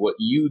everybody. What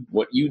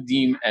you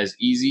deem as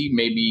easy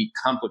may be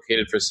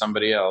complicated for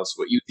somebody else.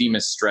 What you deem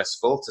as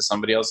stressful to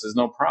somebody else is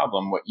no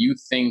problem. What you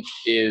think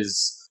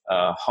is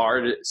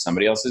hard,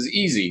 somebody else is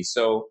easy.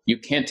 So you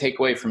can't take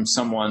away from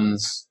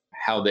someone's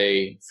how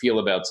they feel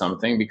about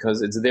something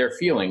because it's their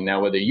feeling.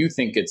 Now, whether you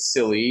think it's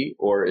silly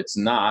or it's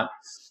not,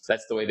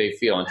 that's the way they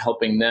feel. And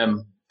helping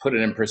them put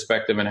it in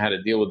perspective and how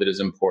to deal with it is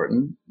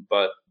important.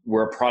 But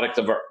we're a product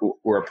of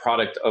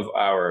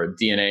our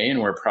DNA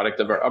and we're a product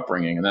of our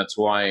upbringing. And that's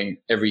why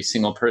every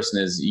single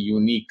person is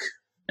unique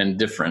and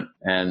different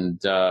and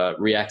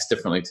reacts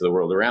differently to the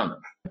world around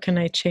them. Can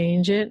I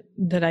change it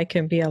that I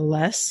can be a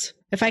less?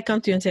 If I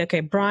come to you and say, okay,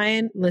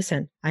 Brian,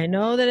 listen, I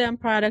know that I'm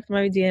product of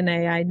my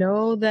DNA. I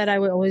know that I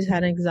always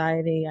had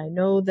anxiety. I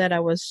know that I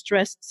was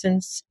stressed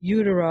since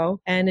utero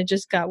and it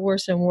just got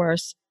worse and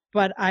worse.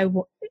 But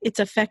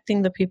it's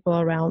affecting the people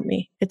around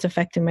me. It's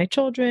affecting my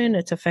children.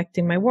 It's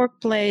affecting my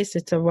workplace.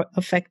 It's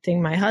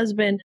affecting my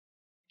husband.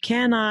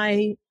 Can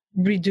I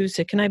reduce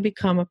it? Can I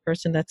become a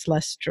person that's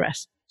less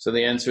stressed? So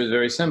the answer is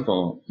very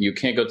simple. You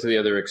can't go to the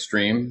other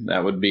extreme.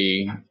 That would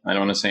be, I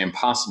don't want to say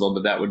impossible,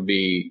 but that would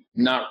be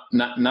not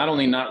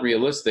only not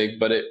realistic,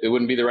 but it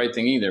wouldn't be the right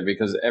thing either,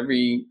 because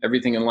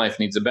everything in life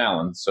needs a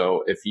balance.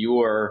 So if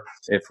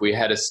we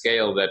had a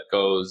scale that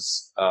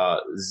goes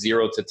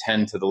 0 to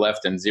 10 to the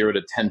left and 0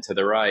 to 10 to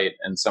the right,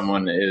 and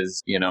someone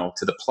is,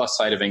 to the plus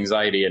side of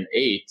anxiety an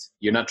 8,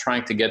 you're not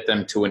trying to get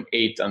them to an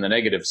 8 on the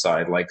negative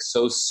side, like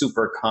so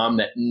super calm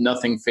that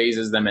nothing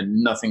phases them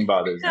and nothing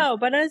bothers them. No,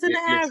 but as an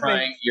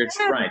average. You're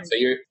trying.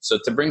 So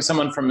to bring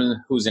someone from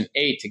who's an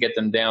 8 to get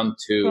them down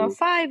to a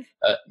 5,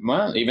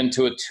 well, even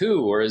to a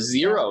 2 or a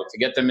 0 to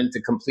get them into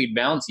complete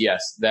balance.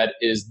 Yes, that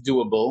is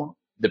doable,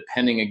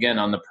 depending again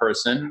on the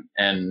person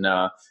and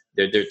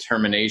their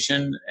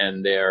determination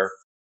and their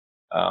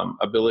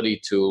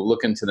ability to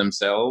look into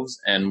themselves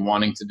and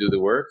wanting to do the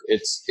work,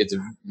 it's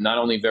not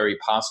only very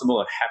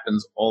possible, it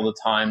happens all the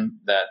time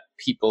that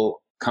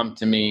people come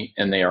to me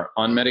and they are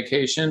on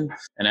medication,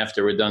 and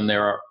after we're done,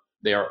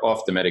 they are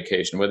off the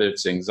medication, whether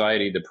it's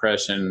anxiety,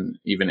 depression,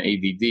 even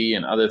ADD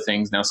and other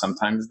things. Now,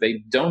 sometimes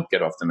they don't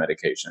get off the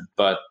medication,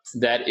 but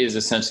that is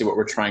essentially what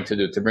we're trying to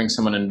do, to bring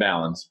someone in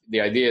balance. The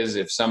idea is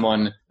if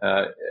someone,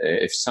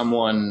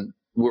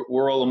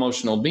 we're all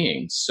emotional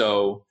beings.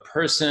 So a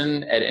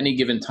person at any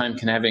given time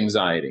can have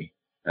anxiety.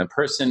 A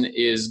person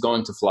is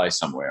going to fly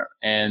somewhere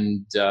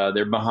and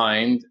they're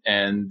behind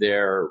and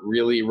they're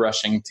really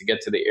rushing to get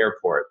to the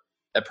airport.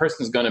 That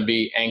person is going to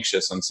be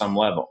anxious on some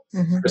level.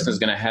 Mm-hmm. A person is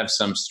going to have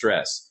some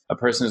stress. A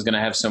person is going to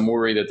have some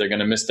worry that they're going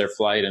to miss their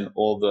flight and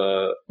all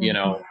the,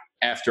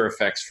 after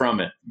effects from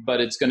it.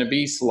 But it's going to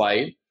be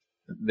slight.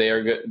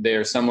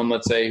 They're someone,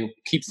 let's say, who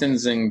keeps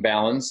things in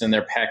balance, and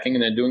they're packing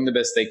and they're doing the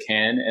best they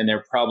can, and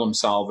they're problem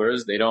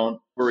solvers. They don't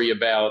worry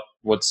about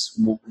what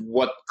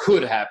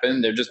could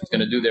happen. They're just going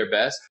to do their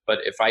best. But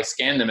if I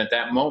scan them at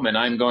that moment,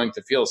 I'm going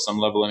to feel some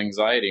level of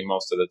anxiety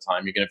most of the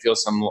time. You're going to feel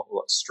some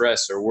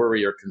stress or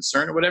worry or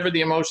concern or whatever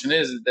the emotion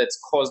is that's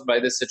caused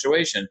by this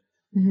situation.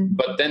 Mm-hmm.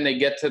 But then they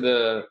get to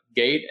the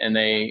gate and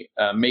they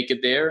make it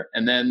there,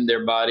 and then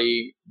their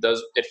body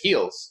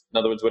heals. In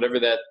other words, whatever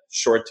that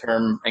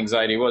short-term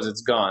anxiety was,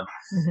 it's gone.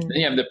 Mm-hmm.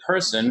 Then you have the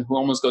person who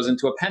almost goes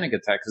into a panic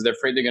attack because they're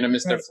afraid they're going to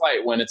miss their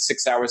flight when it's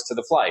 6 hours to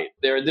the flight.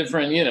 There are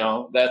different,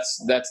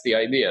 that's the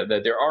idea,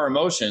 that there are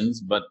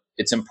emotions, but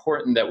it's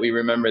important that we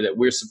remember that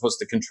we're supposed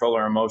to control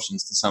our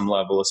emotions to some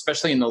level,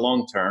 especially in the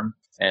long term,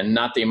 and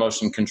not the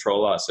emotion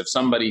control us. If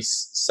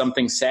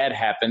something sad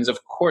happens,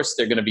 of course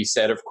they're going to be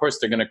sad. Of course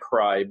they're going to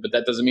cry, but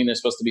that doesn't mean they're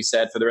supposed to be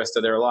sad for the rest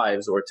of their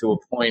lives or to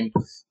a point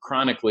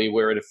chronically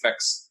where it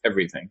affects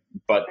everything.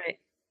 But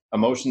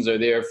emotions are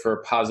there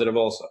for positive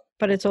also.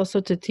 But it's also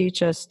to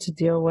teach us to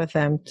deal with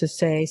them, to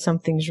say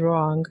something's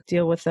wrong,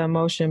 deal with the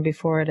emotion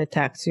before it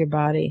attacks your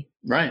body.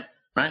 Right.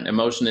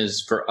 Emotion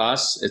is for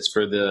us. It's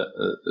for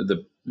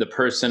the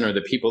person or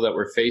the people that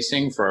we're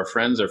facing, for our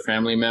friends or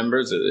family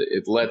members.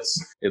 It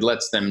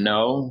lets them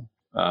know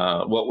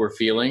what we're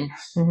feeling.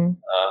 Mm-hmm.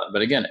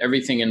 But again,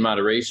 everything in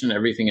moderation,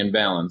 everything in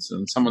balance.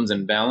 And if someone's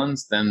in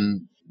balance,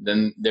 then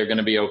they're going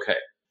to be okay.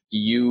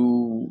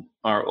 You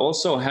are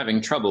also having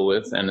trouble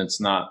with, and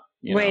it's not.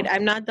 Wait,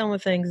 I'm not done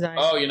with anxiety.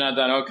 Oh, you're not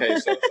done. Okay.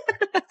 So.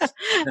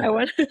 I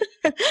want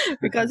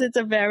because it's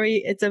a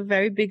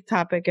very big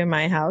topic in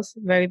my house.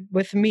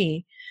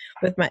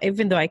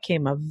 Even though I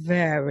came a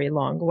very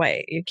long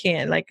way, you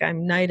can't,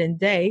 I'm night and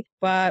day,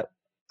 but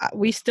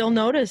we still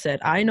notice it.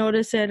 I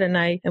notice it.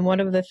 And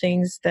one of the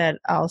things that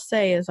I'll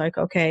say is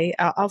okay,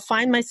 I'll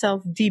find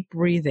myself deep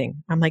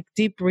breathing. I'm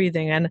deep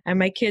breathing. And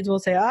my kids will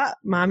say,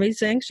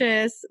 mommy's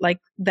anxious.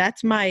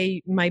 That's my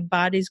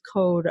body's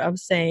code of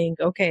saying,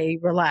 okay,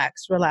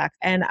 relax.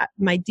 And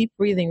my deep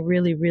breathing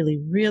really, really,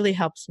 really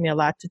helps me a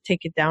lot to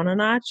take it down a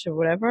notch or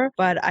whatever.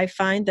 But I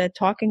find that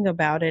talking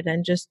about it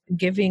and just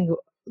giving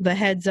the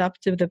heads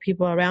up to the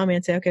people around me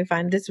and say, okay,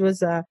 fine. This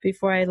was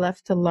before I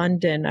left to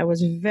London. I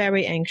was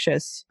very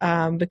anxious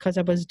because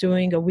I was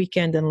doing a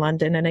weekend in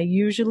London, and I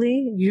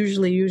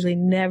usually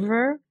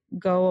never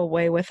go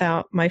away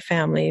without my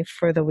family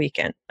for the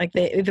weekend.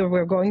 Either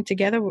we're going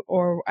together,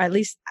 or at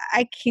least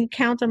I can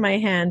count on my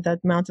hand the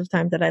amount of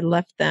time that I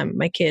left them,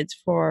 my kids,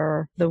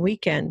 for the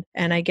weekend,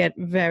 and I get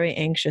very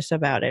anxious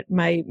about it.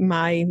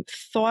 My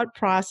thought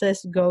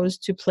process goes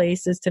to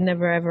places to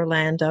never ever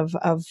land of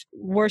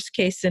worst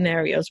case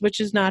scenarios,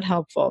 which is not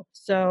helpful.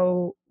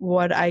 So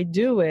what I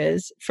do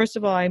is, first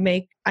of all, I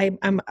make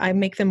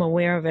them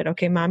aware of it.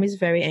 Okay, mommy's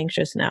very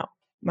anxious now.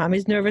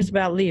 Mommy's nervous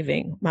about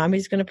leaving.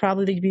 Mommy's going to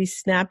probably be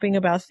snapping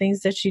about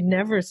things that she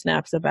never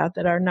snaps about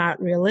that are not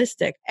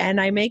realistic.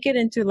 And I make it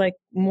into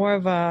more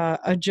of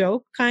a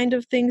joke kind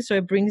of thing, so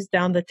it brings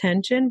down the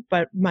tension.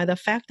 But the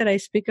fact that I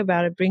speak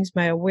about it brings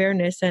my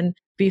awareness, and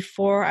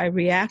before I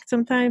react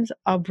sometimes,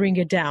 I'll bring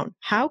it down.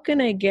 How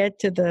can I get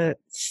to the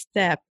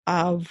step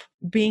of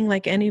being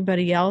like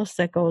anybody else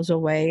that goes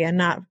away and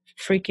not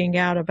freaking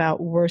out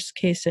about worst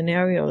case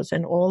scenarios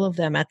and all of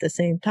them at the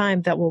same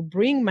time that will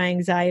bring my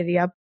anxiety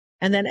up?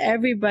 And then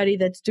everybody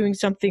that's doing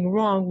something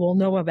wrong will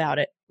know about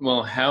it.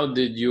 Well, how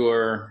did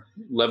your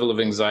level of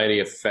anxiety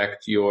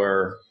affect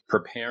your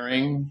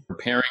preparing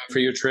for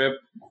your trip,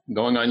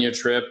 going on your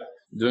trip,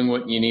 doing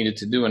what you needed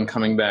to do and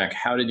coming back?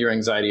 How did your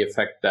anxiety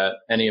affect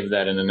any of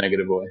that in a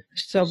negative way?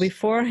 So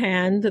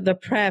beforehand, the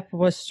prep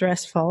was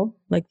stressful.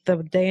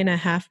 The day and a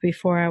half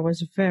before, I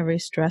was very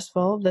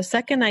stressful. The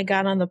second I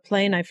got on the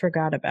plane, I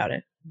forgot about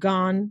it.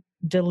 Gone.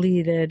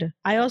 Deleted.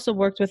 I also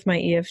worked with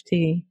my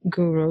EFT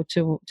guru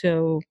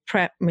to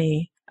prep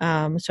me.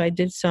 So I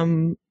did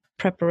some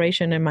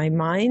preparation in my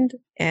mind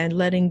and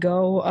letting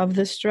go of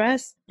the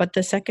stress. But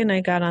the second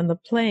I got on the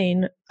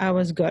plane, I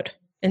was good.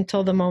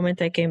 Until the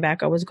moment I came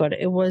back, I was good.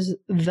 It was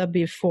the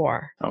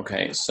before.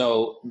 Okay.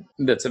 So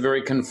that's a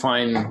very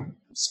confined,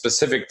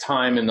 specific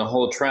time in the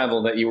whole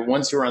travel that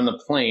once you were on the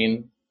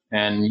plane,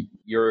 and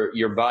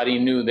your body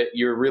knew that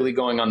you're really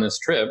going on this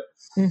trip,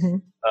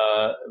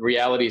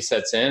 reality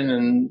sets in,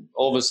 and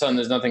all of a sudden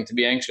there's nothing to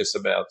be anxious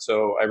about.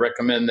 So I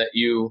recommend that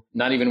you,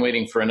 not even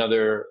waiting for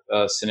another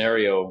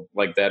scenario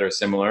like that or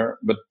similar,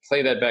 but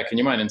play that back in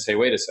your mind and say,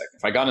 wait a second,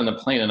 if I got on the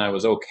plane and I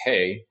was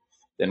okay,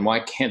 then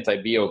why can't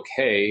I be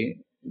okay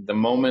the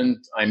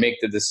moment I make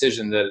the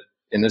decision that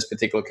in this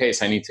particular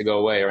case I need to go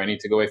away, or I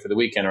need to go away for the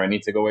weekend, or I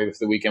need to go away for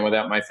the weekend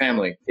without my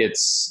family?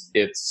 It's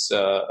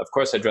of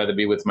course I'd rather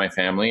be with my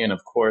family, and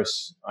of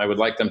course I would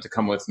like them to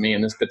come with me.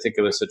 In this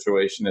particular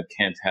situation, it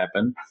can't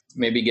happen.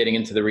 Maybe getting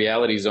into the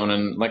reality zone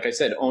and, like I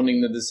said, owning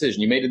the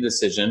decision. You made a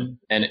decision,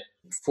 and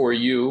for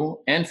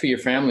you and for your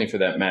family for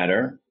that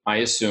matter, I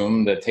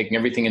assume that taking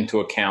everything into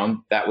account,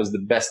 that was the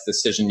best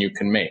decision you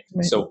can make.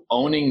 Right. So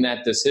owning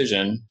that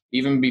decision,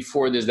 even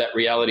before there's that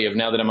reality of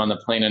now that I'm on the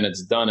plane and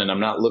it's done and I'm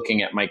not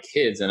looking at my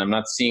kids and I'm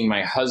not seeing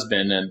my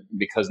husband, and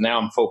because now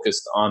I'm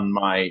focused on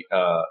my,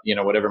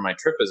 whatever my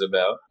trip is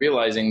about,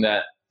 realizing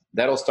that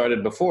all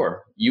started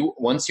before.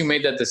 Once you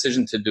made that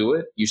decision to do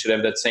it, you should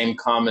have that same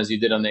calm as you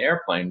did on the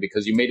airplane,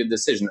 because you made a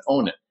decision.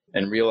 Own it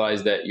and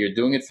realize that you're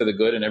doing it for the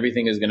good and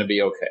everything is going to be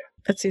okay.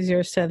 That's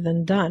easier said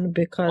than done,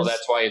 because... Well,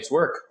 that's why it's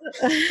work.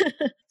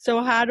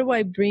 So how do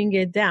I bring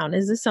it down?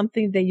 Is this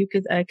something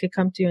that I could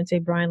come to you and say,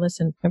 Brian,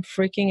 listen, I'm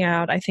freaking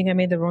out. I think I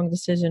made the wrong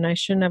decision. I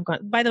shouldn't have gone.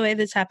 By the way,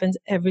 this happens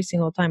every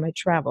single time I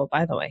travel,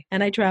 by the way.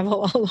 And I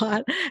travel a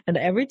lot. And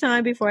every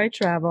time before I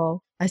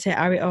travel, I say,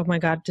 Ari, oh my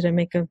God, did I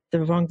make the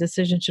wrong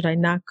decision? Should I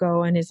not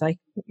go? And he's like,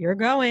 you're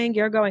going.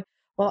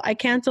 Well, I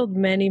canceled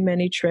many,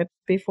 many trips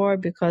before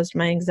because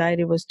my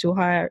anxiety was too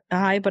high,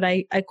 but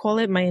I call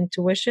it my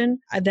intuition,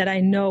 that I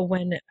know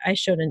when I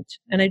shouldn't,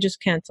 and I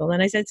just cancel.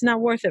 And I said, it's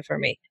not worth it for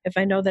me. If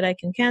I know that I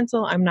can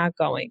cancel, I'm not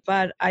going.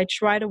 But I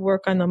try to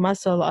work on the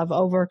muscle of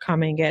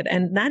overcoming it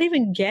and not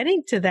even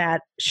getting to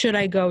that, should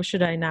I go,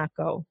 should I not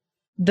go?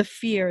 The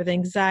fear, the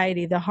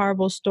anxiety, the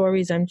horrible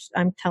stories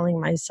I'm telling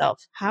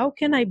myself. How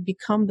can I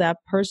become that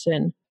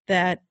person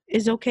that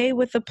is okay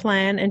with the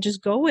plan and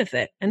just go with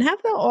it, and have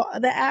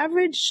the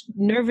average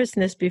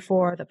nervousness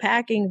before the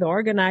packing, the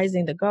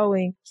organizing, the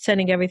going,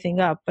 setting everything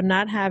up, but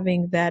not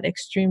having that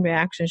extreme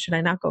reaction. Should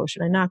I not go?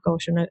 Should I not go?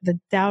 The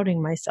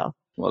doubting myself.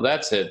 Well,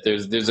 that's it.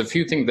 There's a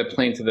few things that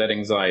play into that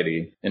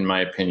anxiety, in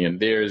my opinion.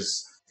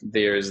 There's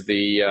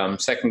the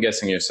second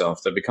guessing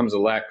yourself. There becomes a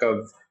lack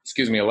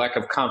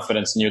of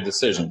confidence in your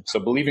decision. So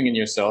believing in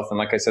yourself, and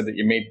like I said, that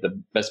you made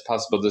the best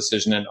possible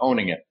decision and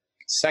owning it.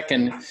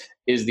 Second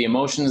is the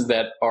emotions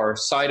that are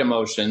side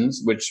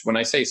emotions, which when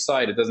I say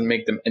side, it doesn't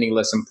make them any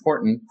less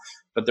important,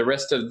 but the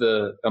rest of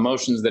the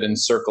emotions that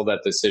encircle that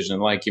decision,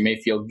 like you may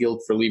feel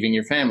guilt for leaving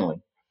your family.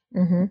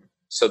 Mm-hmm.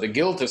 So the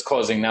guilt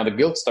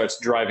starts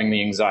driving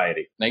the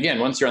anxiety. And again,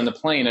 once you're on the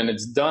plane and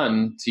it's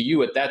done to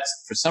you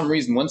for some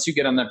reason, once you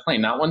get on that plane,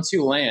 not once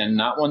you land,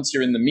 not once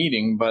you're in the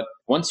meeting, but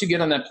once you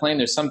get on that plane,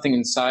 there's something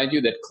inside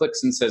you that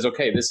clicks and says,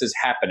 okay, this is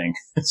happening.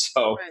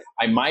 So right.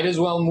 I might as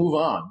well move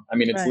on. I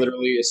mean, it's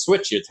literally a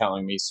switch you're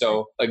telling me.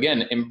 So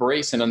again,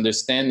 embrace and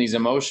understand these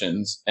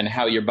emotions and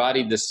how your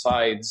body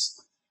decides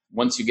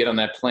once you get on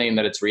that plane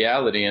that it's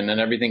reality, and then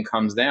everything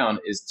comes down,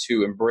 is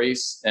to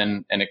embrace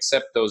and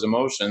accept those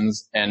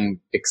emotions and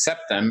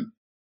accept them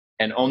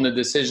and own the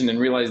decision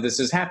and realize this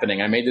is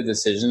happening. I made the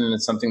decision and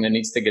it's something that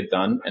needs to get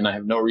done, and I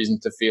have no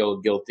reason to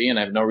feel guilty and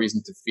I have no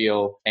reason to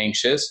feel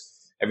anxious.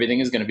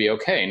 Everything is going to be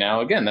okay.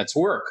 Now, again, that's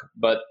work,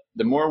 but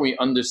the more we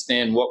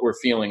understand what we're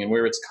feeling and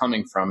where it's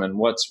coming from and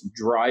what's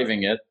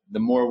driving it, the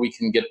more we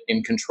can get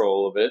in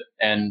control of it.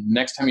 And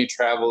next time you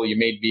travel, you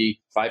may be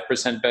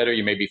 5% better,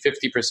 you may be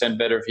 50%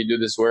 better if you do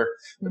this work.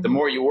 But the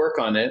more you work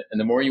on it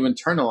and the more you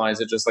internalize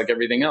it, just like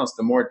everything else,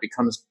 the more it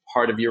becomes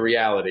part of your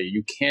reality.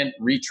 You can't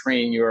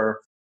retrain your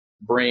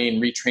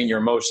brain, retrain your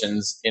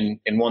emotions in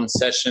one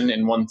session,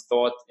 in one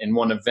thought, in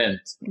one event.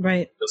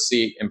 Right. You'll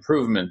see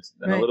improvement,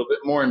 then a little bit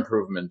more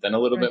improvement, then a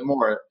little bit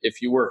more if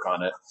you work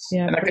on it.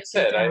 Yeah, and like I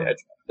said,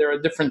 there are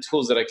different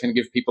tools that I can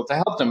give people to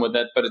help them with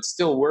that, but it's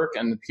still work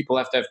and people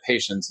have to have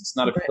patience. It's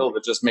not a pill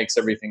that just makes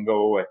everything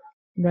go away.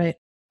 Right.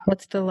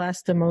 What's the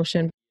last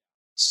emotion?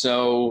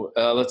 So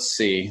let's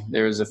see.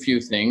 There's a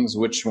few things.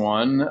 Which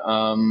one?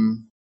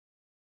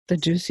 The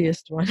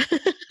juiciest one.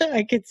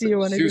 I could see you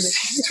want to do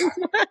this.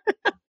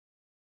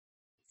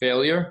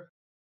 Failure.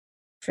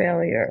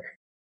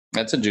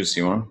 That's a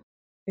juicy one.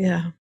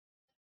 Yeah.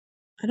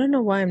 I don't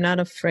know why I'm not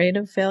afraid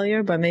of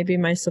failure, but maybe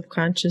my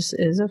subconscious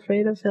is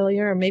afraid of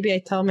failure. Or maybe I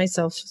tell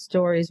myself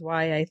stories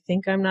why I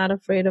think I'm not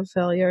afraid of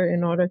failure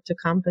in order to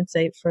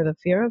compensate for the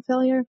fear of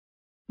failure.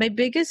 My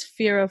biggest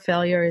fear of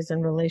failure is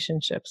in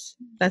relationships.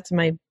 That's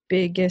my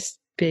biggest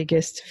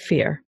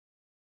fear.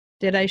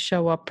 Did I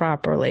show up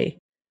properly?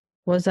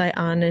 Was I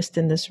honest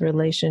in this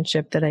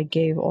relationship that I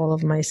gave all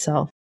of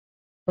myself?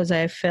 Was I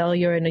a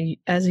failure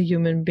as a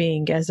human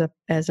being, as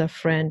a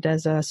friend,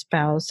 as a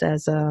spouse,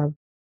 as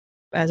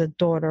a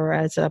daughter,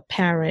 as a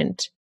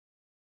parent?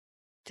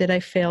 Did I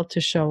fail to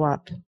show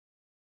up?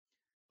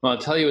 Well, I'll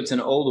tell you, it's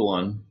an old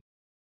one.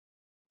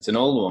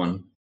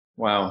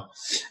 Wow.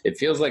 It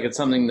feels like it's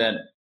something that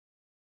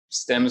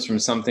stems from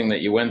something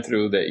that you went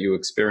through, that you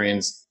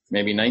experienced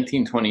maybe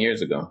 19, 20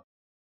 years ago.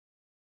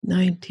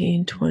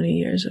 19, 20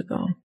 years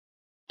ago.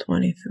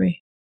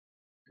 23.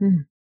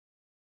 And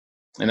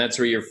that's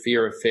where your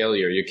fear of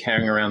failure, you're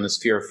carrying around this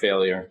fear of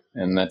failure.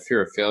 And that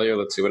fear of failure,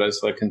 let's see what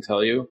else I can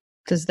tell you.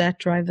 Does that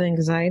drive the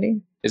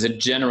anxiety? Is a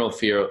general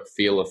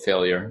feel of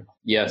failure.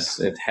 Yes,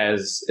 it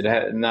has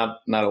not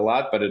a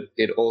lot, but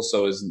it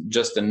also is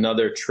just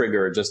another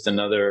trigger,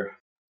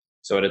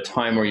 so at a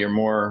time where you're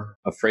more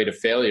afraid of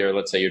failure,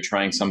 let's say you're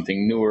trying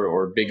something newer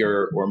or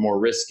bigger or more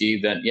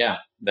risky,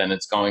 then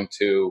it's going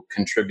to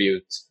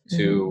contribute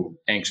to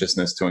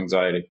anxiousness, to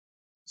anxiety.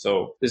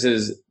 So this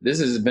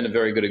has been a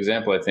very good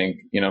example, I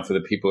think, for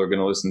the people who are going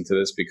to listen to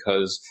this,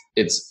 because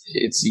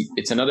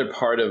it's another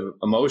part of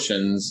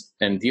emotions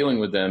and dealing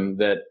with them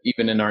that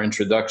even in our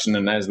introduction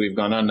and as we've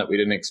gone on that we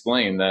didn't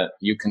explain, that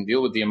you can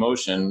deal with the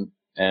emotion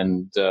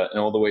and in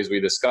all the ways we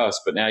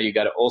discussed, but now you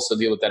got to also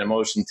deal with that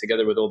emotion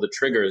together with all the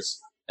triggers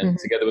and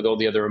together with all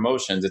the other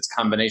emotions. It's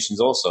combinations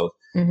also.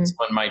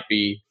 Someone might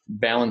be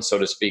balanced, so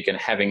to speak, and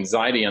have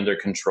anxiety under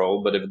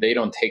control, but if they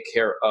don't take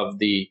care of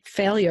the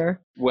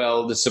failure,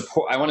 well, the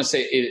support, I want to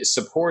say it's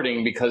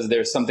supporting, because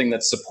there's something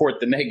that support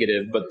the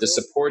negative, but the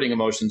supporting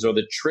emotions or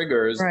the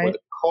triggers or the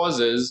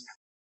causes,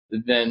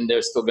 then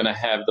they're still going to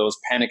have those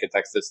panic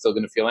attacks. They're still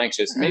going to feel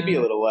anxious, maybe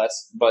a little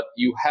less, but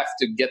you have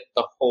to get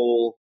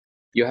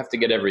you have to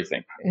get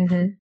everything.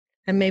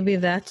 And maybe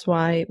that's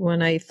why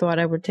when I thought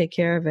I would take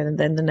care of it, and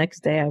then the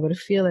next day I would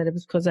feel it, it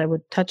was because I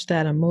would touch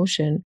that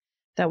emotion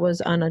that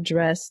was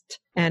unaddressed,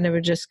 and it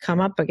would just come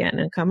up again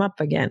and come up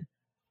again.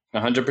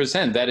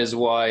 100%.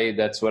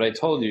 That's what I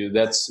told you.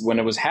 That's when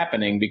it was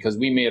happening, because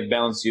we may have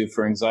balanced you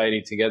for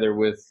anxiety together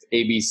with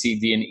A, B, C,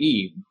 D, and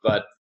E.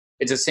 But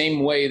it's the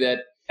same way that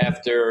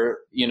after,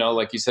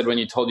 like you said, when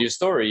you told your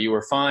story, you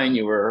were fine,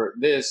 you were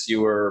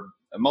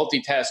a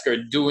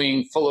multitasker,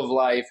 doing, full of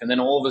life, and then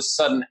all of a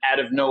sudden, out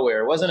of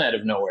nowhere, it wasn't out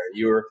of nowhere.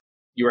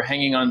 You were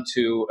hanging on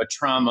to a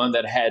trauma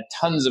that had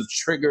tons of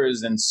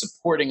triggers and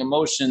supporting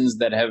emotions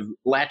that have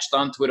latched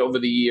onto it over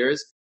the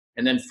years.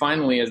 And then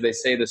finally, as they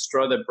say, the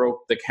straw that broke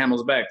the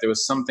camel's back, there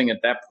was something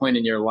at that point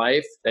in your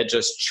life that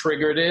just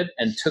triggered it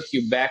and took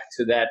you back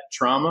to that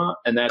trauma.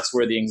 And that's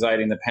where the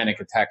anxiety and the panic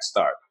attacks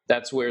start.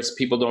 That's where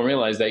people don't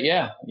realize that,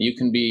 you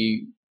can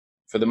be,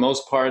 for the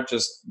most part,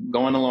 just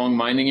going along,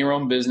 minding your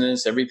own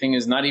business. Everything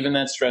is not even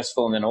that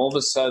stressful. And then all of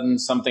a sudden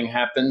something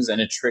happens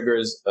and it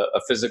triggers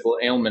a physical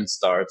ailment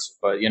starts,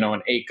 but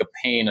an ache, a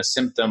pain, a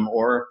symptom,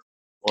 or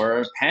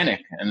a panic.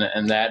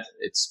 And that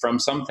it's from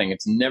something.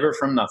 It's never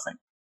from nothing.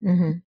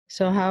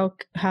 So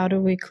how do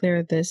we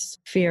clear this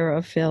fear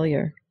of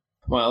failure?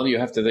 Well, you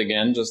have to,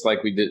 again, just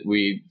like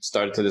we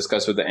started to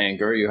discuss with the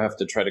anger, you have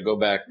to try to go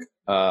back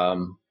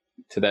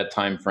to that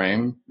time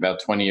frame about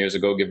 20 years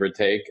ago, give or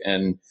take,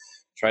 and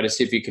try to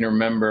see if you can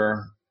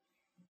remember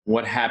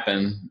what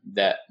happened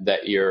that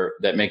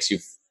makes you,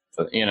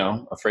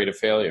 afraid of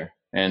failure,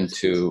 and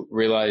to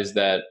realize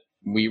that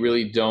we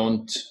really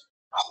don't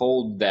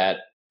hold that.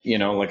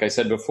 Like I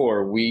said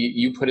before,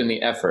 you put in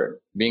the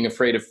effort. Being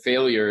afraid of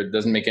failure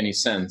doesn't make any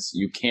sense.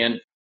 You can't,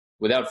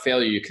 without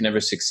failure, you can never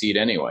succeed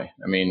anyway.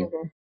 I mean,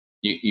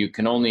 you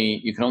can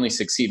only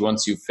succeed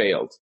once you've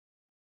failed.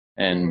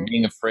 And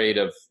being afraid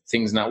of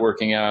things not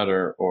working out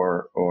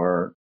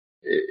or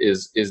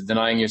is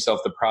denying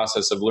yourself the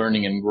process of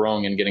learning and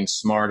growing and getting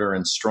smarter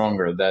and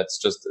stronger. That's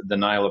just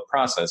denial of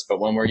process. But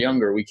when we're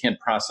younger, we can't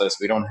process.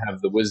 We don't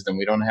have the wisdom.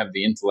 We don't have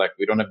the intellect.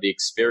 We don't have the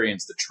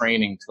experience, the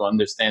training to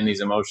understand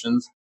these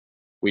emotions.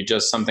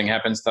 Something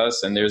happens to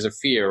us and there's a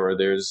fear, or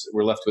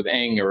we're left with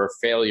anger or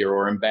failure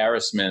or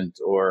embarrassment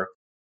or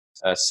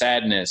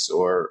sadness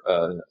or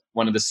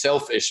one of the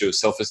self issues,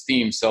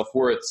 self-esteem,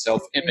 self-worth,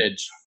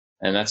 self-image.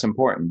 And that's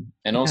important.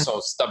 And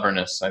also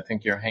stubbornness. I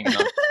think you're hanging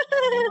on.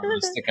 I'm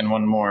going to stick in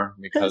one more,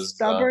 because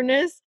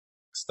stubbornness.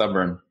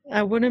 Stubborn.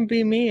 I wouldn't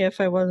be me if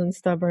I wasn't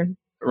stubborn.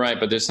 Right,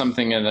 but there's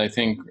something that I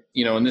think,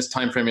 in this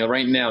time frame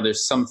right now,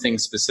 there's something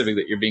specific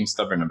that you're being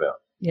stubborn about.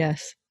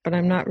 Yes, but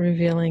I'm not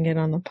revealing it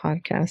on the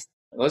podcast.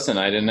 Listen,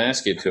 I didn't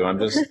ask you to. I'm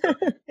just.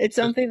 It's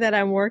something that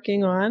I'm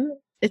working on.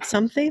 It's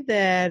something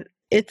that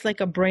it's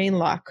like a brain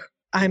lock.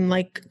 I'm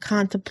like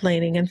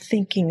contemplating and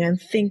thinking and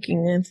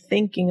thinking and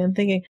thinking and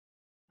thinking.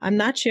 I'm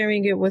not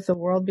sharing it with the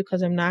world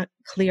because I'm not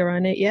clear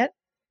on it yet.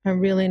 I'm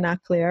really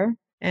not clear.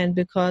 And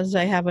because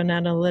I have an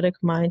analytic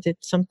mind, it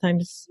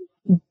sometimes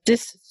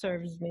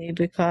disserves me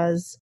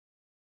because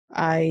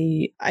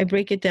I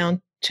break it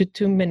down to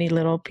too many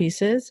little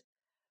pieces.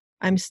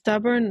 I'm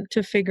stubborn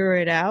to figure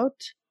it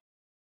out,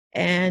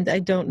 and I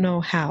don't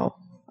know how.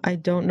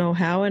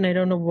 And I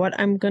don't know what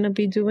I'm going to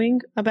be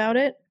doing about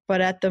it. But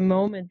at the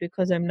moment,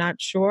 because I'm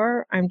not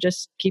sure, I'm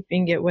just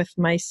keeping it with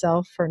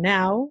myself for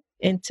now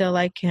until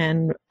I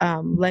can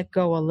let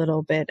go a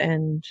little bit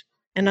and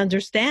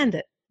understand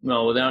it.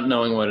 Well, without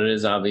knowing what it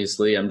is,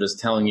 obviously, I'm just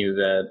telling you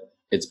that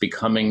it's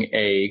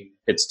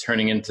it's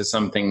turning into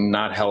something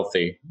not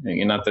healthy.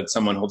 Not that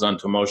someone holds on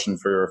to emotion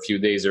for a few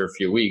days or a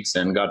few weeks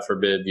and God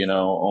forbid,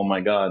 oh my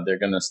God, they're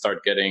going to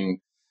start getting,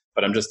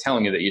 but I'm just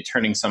telling you that you're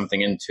turning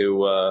something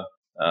into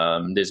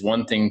There's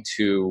one thing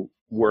to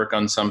work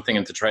on something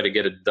and to try to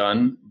get it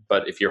done.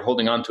 But if you're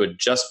holding on to it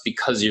just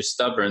because you're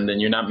stubborn, then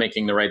you're not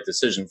making the right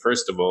decision.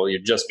 First of all, you're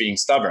just being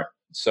stubborn.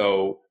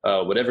 So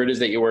whatever it is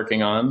that you're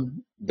working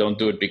on, don't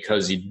do it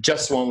because you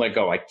just won't let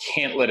go. I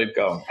can't let it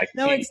go.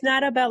 No, it's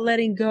not about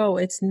letting go.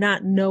 It's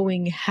not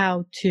knowing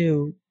how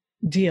to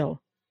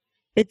deal.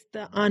 It's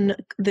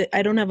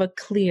I don't have a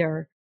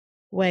clear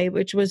way,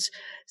 which was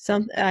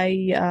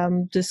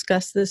I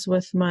discussed this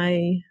with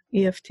my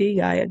EFT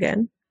guy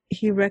again.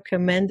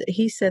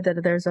 He said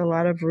that there's a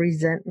lot of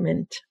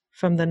resentment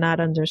from the not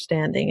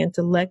understanding, and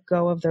to let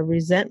go of the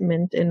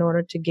resentment in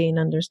order to gain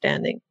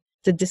understanding,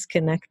 to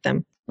disconnect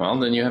them. Well,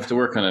 then you have to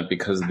work on it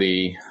because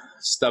the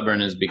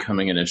stubborn is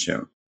becoming an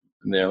issue.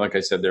 There, like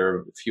I said, there are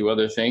a few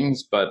other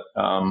things, but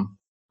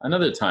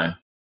another time.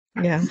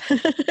 Yeah.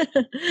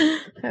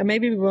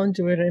 Maybe we won't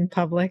do it in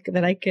public,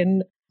 that I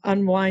can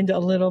unwind a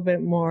little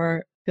bit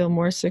more, feel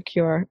more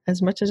secure.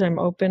 As much as I'm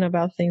open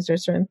about things,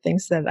 there's certain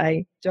things that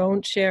I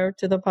don't share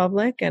to the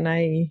public and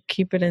I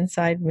keep it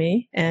inside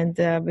me. And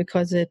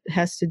because it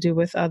has to do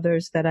with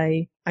others, that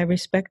I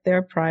respect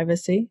their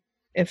privacy.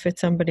 If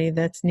it's somebody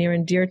that's near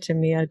and dear to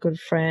me, a good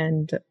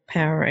friend,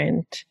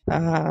 parent,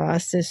 a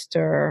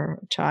sister,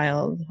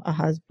 child, a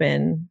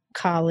husband,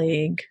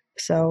 colleague.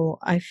 So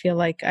I feel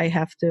like I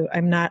have to,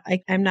 I'm not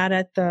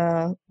at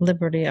the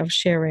liberty of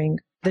sharing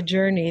the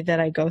journey that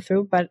I go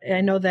through, but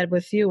I know that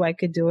with you, I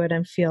could do it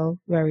and feel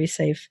very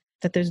safe,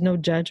 that there's no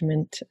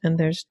judgment and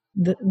there's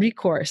the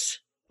recourse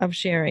of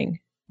sharing,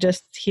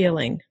 just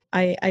healing.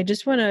 I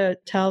just want to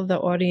tell the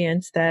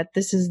audience that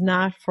this is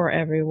not for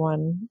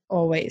everyone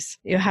always.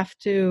 You have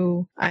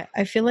to,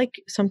 I feel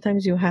like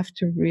sometimes you have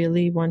to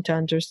really want to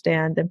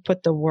understand and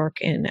put the work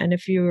in. And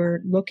if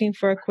you're looking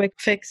for a quick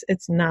fix,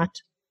 it's not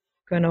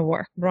going to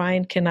work.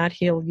 Brian cannot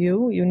heal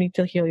you. You need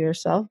to heal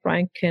yourself.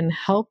 Brian can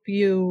help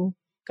you,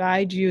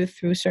 guide you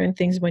through certain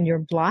things when you're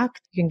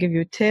blocked. He can give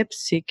you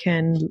tips. He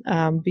can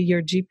be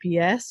your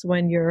GPS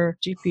when your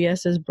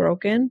GPS is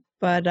broken.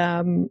 But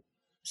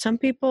some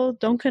people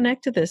don't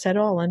connect to this at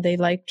all, and they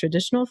like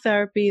traditional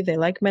therapy, they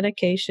like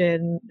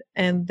medication,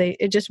 and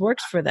it just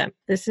works for them.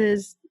 This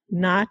is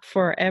not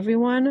for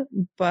everyone,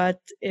 but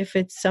if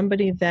it's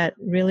somebody that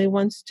really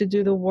wants to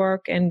do the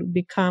work and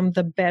become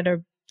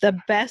the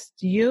best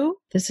you,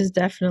 this is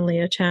definitely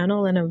a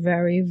channel, and a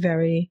very,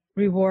 very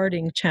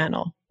rewarding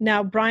channel.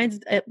 Now,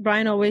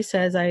 Brian always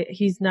says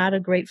he's not a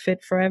great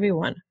fit for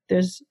everyone.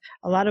 There's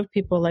a lot of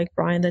people like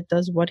Brian that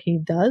does what he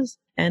does,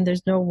 and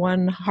there's no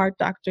one heart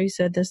doctor. He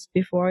said this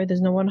before.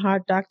 There's no one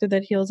heart doctor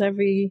that heals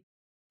every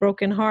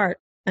broken heart,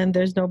 and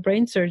there's no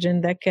brain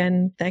surgeon that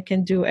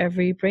can do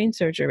every brain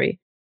surgery.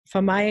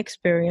 From my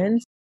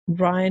experience,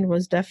 Brian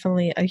was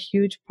definitely a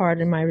huge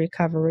part in my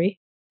recovery,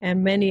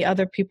 and many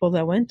other people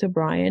that went to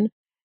Brian.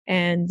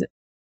 And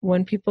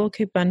when people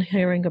keep on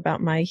hearing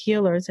about my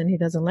healers, and he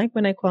doesn't like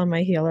when I call him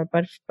my healer,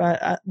 but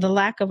the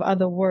lack of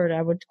other word,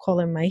 I would call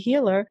him my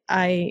healer.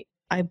 I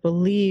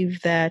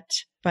believe that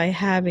by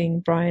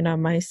having Brian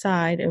on my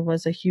side, it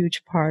was a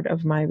huge part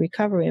of my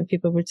recovery. And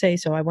people would say,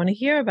 so I want to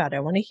hear about it. I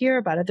want to hear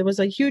about it. There was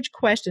a huge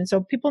question.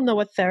 So people know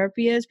what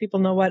therapy is. People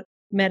know what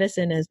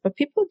medicine is, but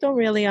people don't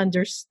really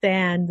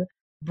understand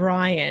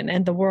Brian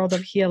and the world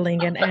of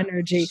healing and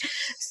energy.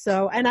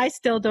 So, and I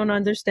still don't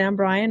understand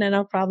Brian, and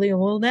I probably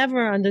will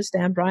never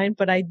understand Brian,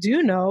 but I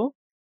do know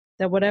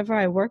that whatever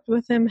I worked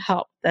with him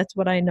helped. That's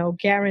what I know,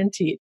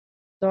 guaranteed.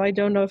 So I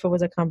don't know if it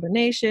was a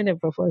combination, if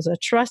it was a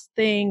trust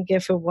thing,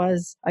 if it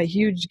was a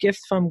huge gift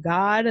from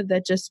God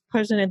that just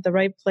put it at the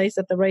right place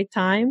at the right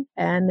time.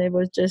 And it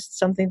was just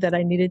something that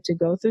I needed to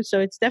go through. So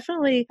it's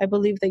definitely, I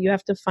believe that you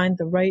have to find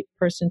the right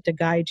person to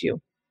guide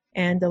you.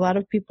 And a lot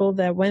of people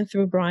that went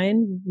through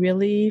Brian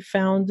really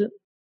found,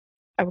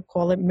 I would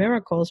call it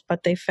miracles,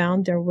 but they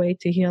found their way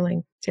to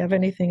healing. Do you have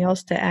anything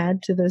else to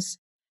add to this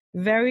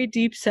very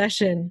deep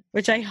session,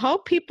 which I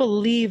hope people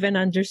leave and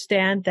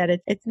understand that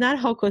it's not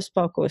hocus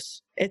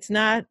pocus. It's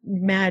not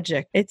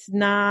magic. It's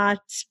not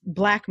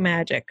black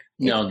magic.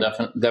 No,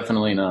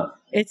 definitely not.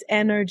 It's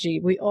energy.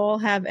 We all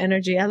have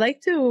energy. I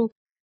like to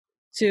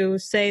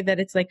say that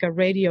it's like a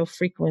radio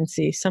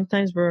frequency.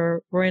 Sometimes we're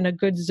in a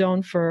good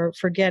zone for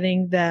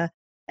getting the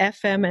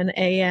FM and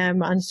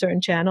AM on certain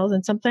channels.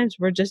 And sometimes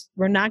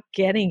we're not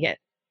getting it.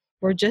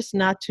 We're just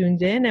not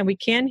tuned in and we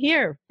can't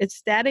hear.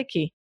 It's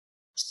staticky.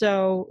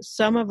 So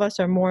some of us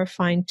are more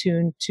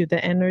fine-tuned to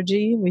the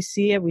energy. We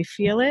see it, we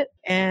feel it.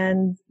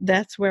 And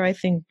that's where I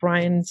think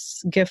Brian's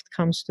gift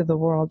comes to the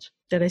world.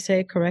 Did I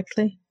say it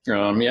correctly?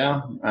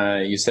 Yeah,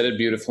 you said it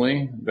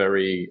beautifully,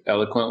 very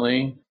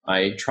eloquently.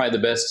 I try the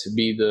best to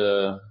be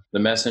the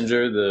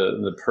messenger,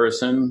 the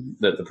person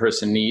that the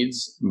person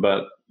needs.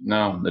 But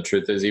no, the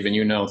truth is, even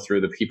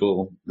through the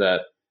people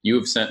that you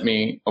have sent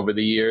me over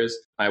the years,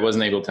 I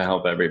wasn't able to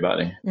help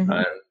everybody. Mm-hmm.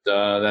 And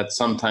that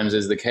sometimes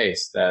is the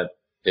case, that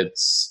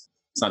it's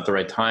not the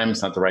right time,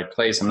 it's not the right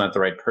place, I'm not the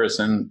right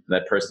person,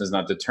 that person is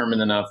not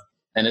determined enough.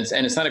 And it's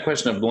not a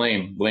question of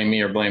blame me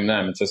or blame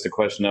them. It's just a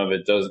question of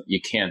you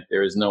can't.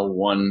 There is no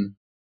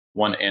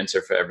one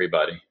answer for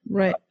everybody.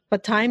 Right.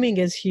 But timing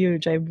is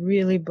huge. I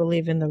really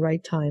believe in the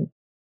right time.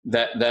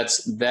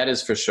 That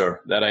is for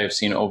sure. That I have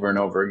seen over and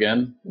over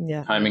again.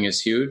 Yeah. Timing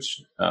is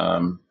huge.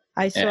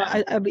 I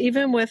saw,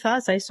 even with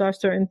us, I saw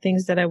certain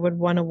things that I would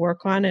want to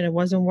work on and it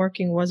wasn't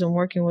working.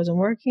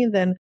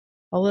 Then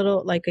a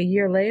little, like a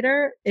year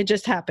later, it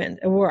just happened.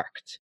 It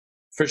worked.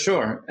 For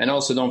sure. And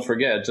also don't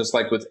forget, just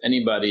like with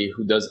anybody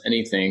who does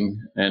anything,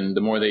 and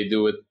the more they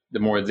do it, the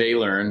more they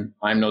learn.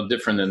 I'm no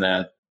different than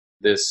that.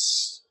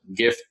 This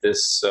gift,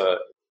 this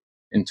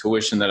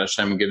intuition that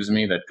Hashem gives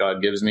me, that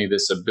God gives me,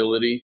 this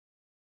ability,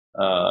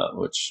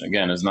 which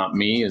again is not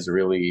me, is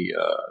really,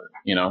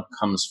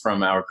 comes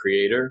from our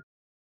Creator,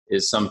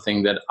 is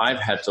something that I've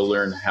had to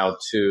learn how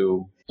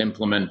to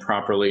implement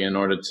properly in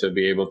order to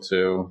be able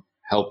to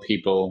help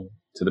people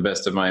to the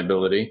best of my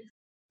ability.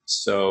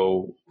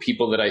 So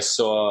people that I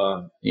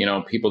saw,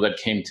 people that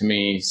came to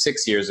me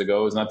 6 years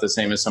ago is not the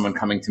same as someone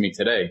coming to me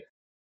today.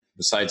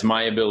 Besides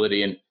my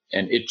ability and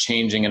it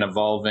changing and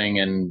evolving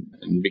and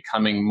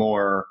becoming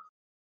more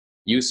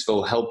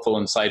useful, helpful,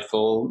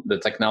 insightful, the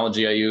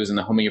technology I use and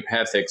the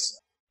homeopathics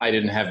I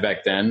didn't have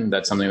back then.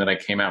 That's something that I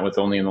came out with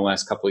only in the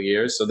last couple of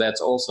years. So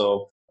that's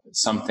also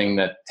something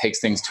that takes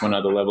things to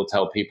another level to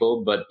help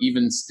people. But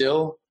even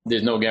still,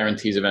 there's no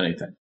guarantees of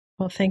anything.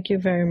 Well, thank you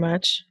very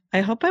much.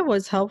 I hope I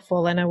was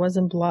helpful and I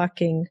wasn't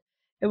blocking.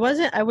 It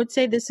wasn't, I would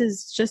say this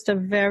is just a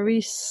very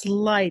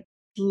slight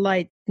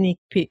sneak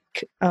peek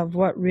of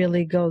what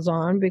really goes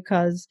on,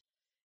 because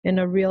in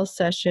a real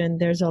session,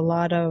 there's a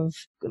lot of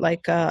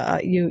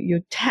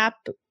you tap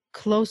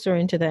closer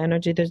into the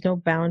energy. There's no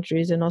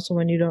boundaries. And also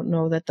when you don't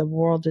know that the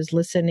world is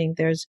listening,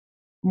 there's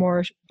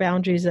more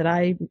boundaries that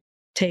I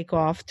take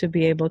off to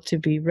be able to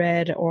be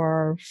read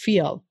or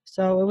feel.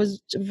 So it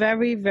was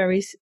very,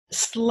 very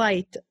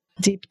slight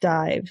deep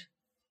dive,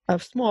 a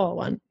small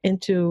one,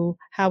 into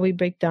how we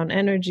break down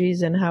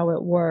energies and how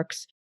it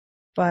works.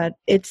 But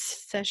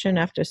it's session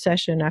after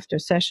session after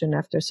session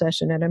after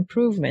session and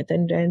improvement.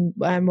 And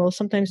we'll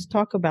sometimes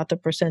talk about the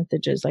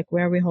percentages, like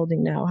where are we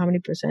holding now? How many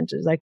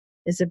percentages? Like,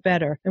 is it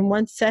better? In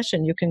one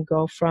session, you can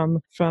go from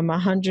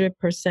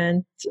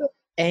 100%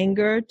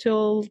 anger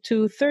to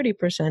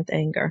 30%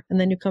 anger. And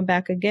then you come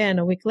back again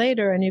a week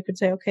later and you could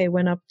say, okay,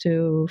 went up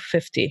to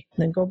 50,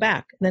 and then go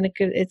back. And then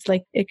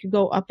it could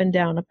go up and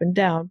down.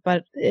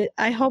 But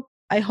I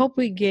hope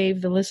we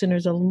gave the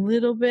listeners a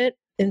little bit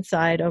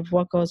inside of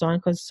what goes on,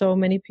 because so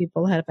many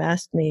people have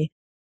asked me,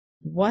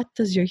 what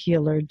does your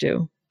healer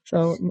do?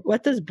 So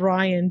what does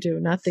Brian do?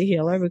 Not the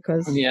healer,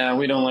 because... Yeah,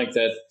 we don't like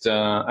that.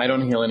 I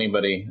don't heal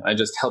anybody. I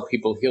just help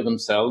people heal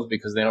themselves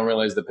because they don't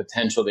realize the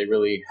potential they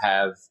really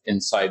have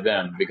inside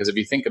them. Because if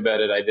you think about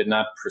it, I did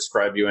not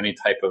prescribe you any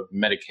type of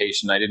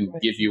medication. I didn't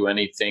give you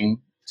anything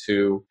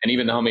to... And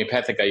even the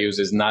homeopathic I use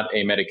is not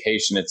a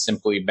medication. It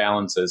simply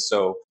balances.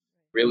 So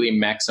really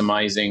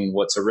maximizing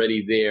what's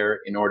already there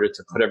in order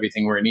to put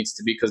everything where it needs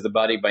to be, because the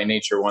body by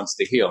nature wants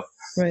to heal.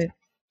 Right.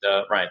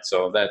 Right.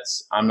 So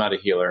I'm not a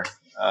healer.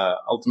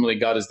 Ultimately,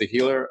 God is the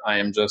healer. I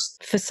am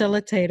just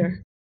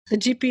facilitator, the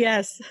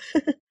GPS.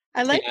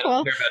 I really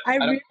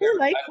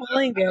like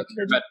calling it.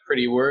 About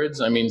pretty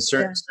words. I mean,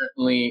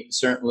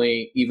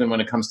 certainly, even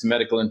when it comes to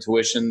medical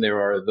intuition,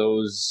 there are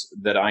those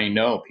that I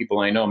know, people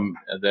I know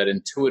that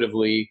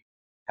intuitively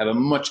have a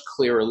much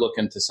clearer look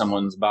into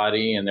someone's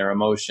body and their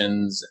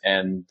emotions.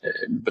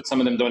 But some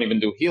of them don't even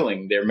do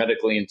healing. They're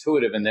medically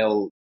intuitive, and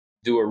they'll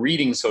do a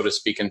reading, so to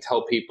speak, and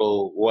tell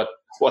people what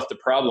the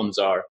problems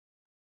are.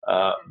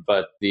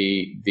 But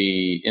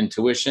the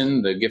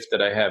intuition, the gift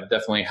that I have,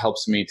 definitely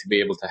helps me to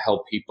be able to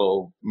help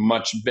people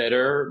much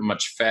better,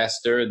 much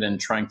faster than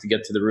trying to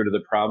get to the root of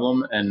the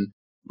problem, and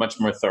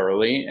much more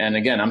thoroughly. And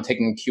again, I'm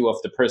taking cue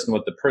off the person,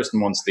 what the person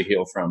wants to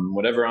heal from.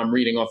 Whatever I'm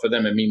reading off of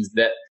them, it means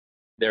that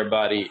their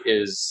body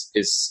is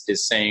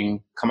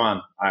saying, come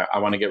on, I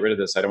want to get rid of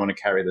this. I don't want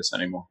to carry this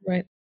anymore.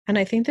 Right. And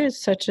I think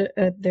there's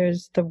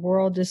the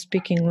world is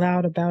speaking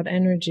loud about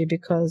energy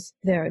because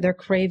they're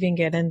craving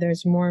it, and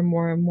there's more and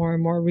more and more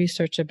and more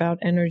research about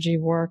energy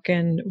work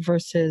and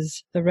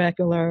versus the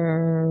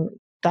regular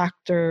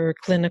doctor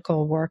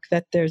clinical work,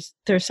 that there's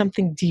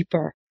something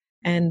deeper,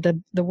 and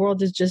the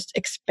world is just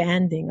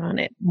expanding on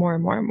it more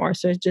and more and more.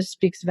 So it just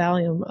speaks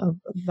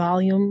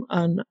volume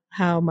on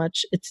how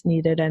much it's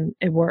needed, and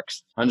it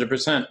works.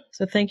 100%.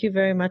 So thank you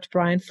very much,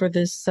 Brian, for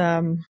this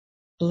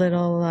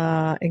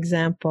little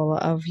example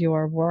of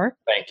your work.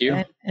 Thank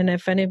you. And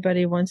if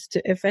anybody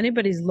if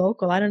anybody's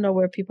local, I don't know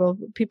where people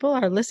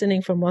are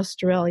listening from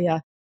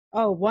Australia.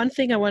 Oh, one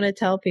thing I want to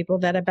tell people,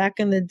 that back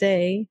in the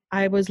day,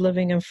 I was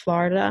living in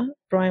Florida.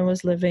 Brian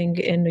was living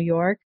in New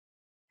York,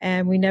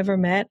 and we never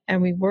met.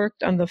 And we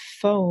worked on the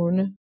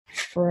phone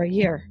for a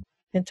year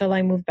until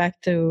I moved back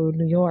to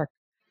New York.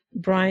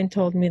 Brian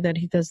told me that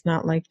he does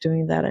not like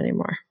doing that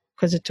anymore,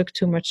 because it took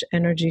too much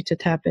energy to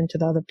tap into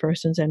the other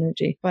person's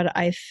energy. But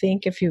I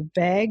think if you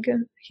beg,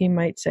 he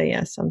might say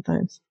yes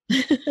sometimes.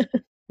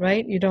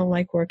 Right? You don't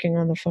like working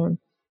on the phone.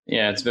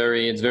 Yeah, it's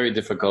very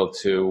difficult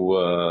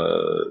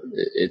to.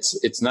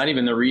 It's not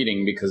even the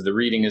reading, because the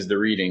reading is the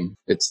reading.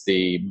 It's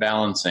the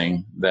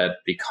balancing that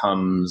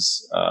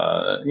becomes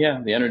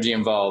the energy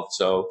involved.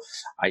 So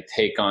I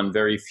take on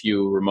very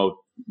few remote.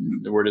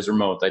 The word is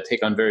remote. I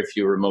take on very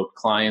few remote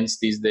clients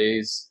these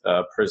days.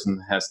 A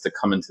person has to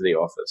come into the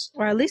office,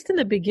 or at least in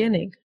the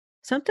beginning.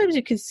 Sometimes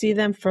you can see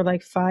them for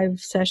like 5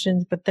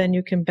 sessions, but then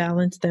you can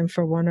balance them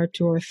for 1 or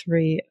 2 or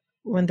 3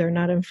 when they're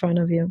not in front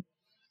of you.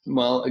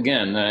 Well,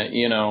 again,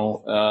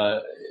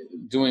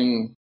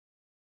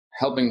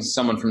 helping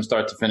someone from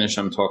start to finish,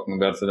 I'm talking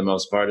about for the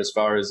most part. As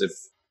far as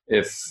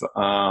if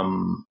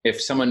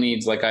someone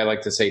needs, like I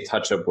like to say,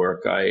 touch-up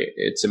work,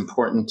 it's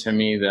important to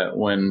me that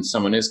when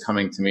someone is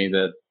coming to me,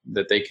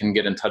 that they can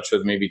get in touch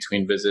with me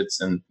between visits.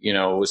 And, it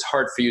was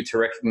hard for you to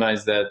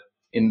recognize that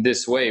in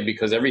this way,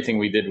 because everything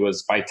we did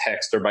was by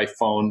text or by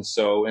phone.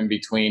 So in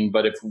between,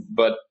 but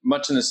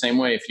much in the same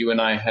way, if you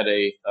and I had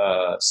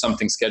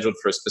something scheduled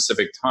for a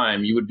specific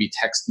time, you would be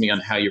texting me on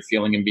how you're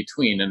feeling in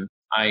between. And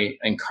I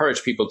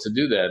encourage people to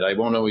do that. I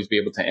won't always be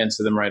able to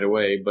answer them right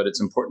away, but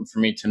it's important for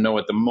me to know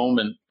at the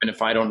moment. And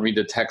if I don't read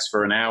the text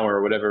for an hour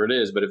or whatever it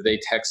is, but if they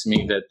text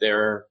me that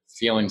they're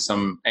feeling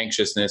some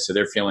anxiousness, or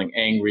they're feeling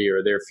angry,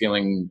 or they're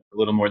feeling a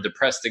little more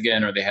depressed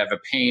again, or they have a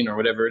pain or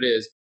whatever it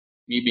is,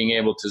 me being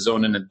able to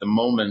zone in at the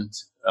moment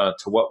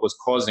to what was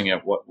causing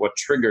it, what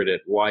triggered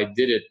it, why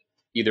did it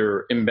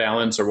either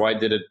imbalance, or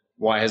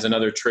why has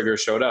another trigger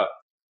showed up.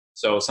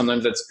 So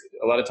sometimes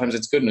a lot of times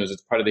it's good news.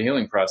 It's part of the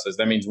healing process.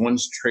 That means one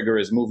trigger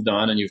is moved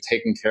on and you've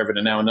taken care of it,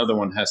 and now another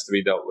one has to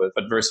be dealt with.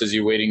 But versus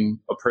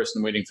a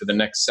person waiting for the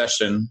next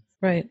session,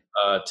 right,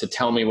 to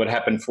tell me what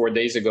happened 4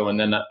 days ago, and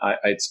then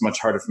it's much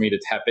harder for me to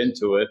tap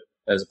into it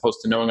as opposed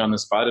to knowing on the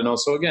spot. And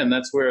also, again,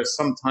 that's where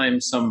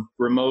sometimes some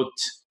remote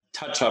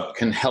touch-up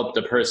can help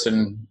the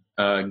person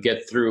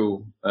get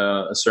through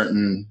a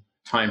certain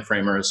time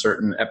frame or a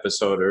certain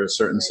episode or a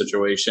certain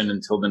situation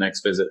until the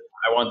next visit.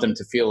 I want them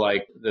to feel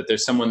like that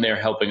there's someone there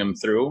helping them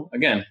through.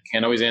 Again,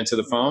 can't always answer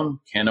the phone,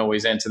 can't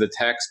always answer the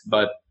text,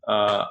 but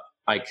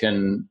I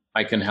can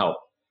help.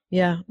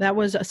 Yeah, that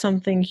was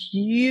something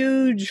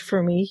huge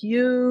for me,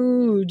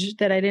 huge,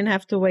 that I didn't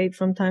have to wait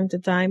from time to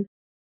time.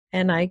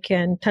 And I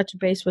can touch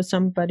base with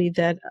somebody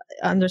that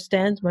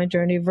understands my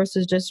journey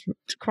versus just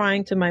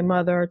crying to my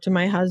mother or to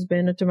my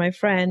husband or to my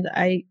friend.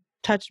 I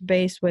touched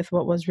base with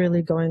what was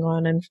really going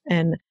on,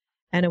 and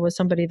it was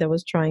somebody that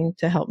was trying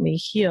to help me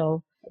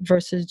heal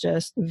versus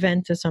just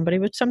vent to somebody,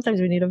 which sometimes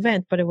we need a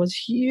vent. But it was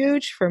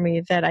huge for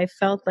me that I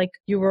felt like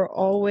you were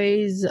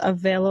always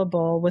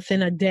available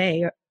within a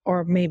day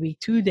or maybe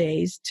 2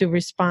 days to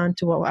respond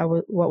to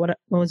what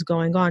was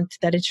going on,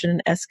 that it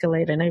shouldn't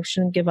escalate and I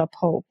shouldn't give up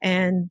hope.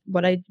 And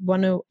what I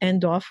want to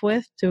end off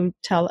with, to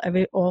tell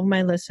all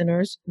my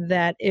listeners,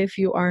 that if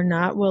you are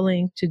not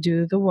willing to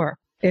do the work,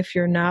 if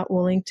you're not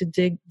willing to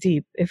dig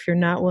deep, if you're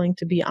not willing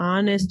to be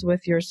honest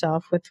with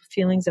yourself, with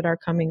feelings that are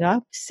coming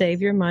up, save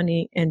your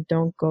money and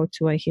don't go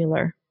to a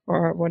healer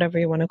or whatever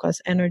you want to call it,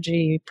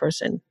 energy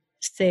person.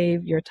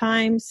 Save your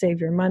time,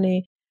 save your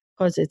money,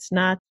 because it's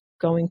not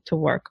going to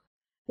work.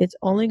 It's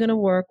only going to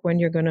work when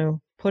you're going to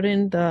put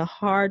in the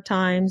hard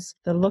times,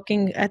 the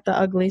looking at the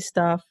ugly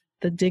stuff,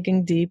 the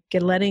digging deep,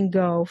 letting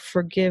go,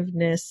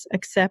 forgiveness,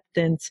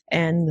 acceptance,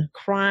 and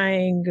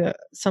crying,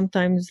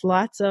 sometimes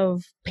lots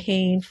of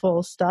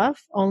painful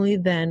stuff. Only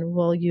then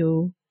will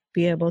you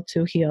be able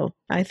to heal.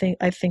 I think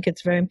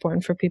it's very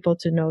important for people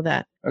to know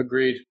that.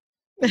 Agreed.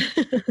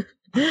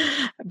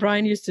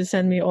 Brian used to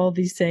send me all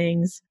these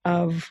sayings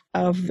of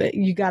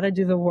you got to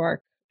do the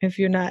work. If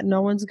you're not,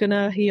 no one's going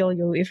to heal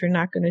you if you're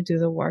not going to do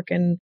the work.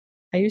 And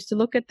I used to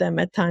look at them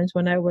at times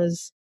when I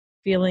was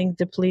feeling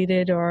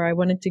depleted or I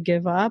wanted to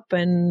give up.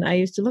 And I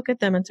used to look at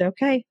them and say,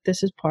 okay,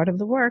 this is part of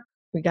the work.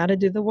 We got to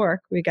do the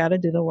work. We got to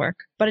do the work.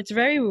 But it's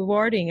very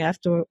rewarding at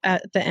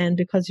the end,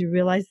 because you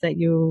realize that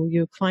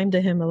you climbed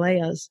the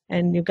Himalayas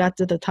and you got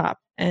to the top.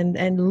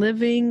 And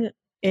living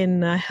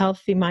in a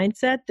healthy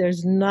mindset,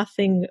 there's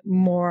nothing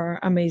more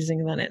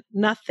amazing than it.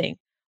 Nothing.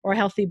 Or a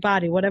healthy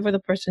body, whatever the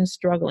person's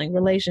struggling,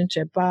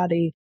 relationship,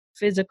 body,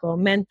 physical,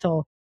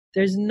 mental.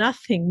 There's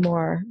nothing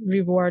more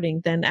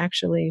rewarding than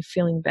actually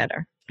feeling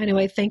better.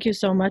 Anyway, thank you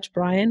so much,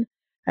 Brian.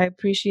 I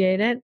appreciate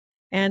it.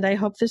 And I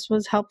hope this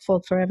was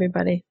helpful for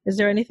everybody. Is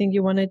there anything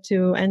you wanted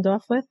to end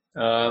off with?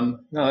 No,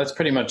 that's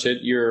pretty much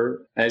it.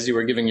 As you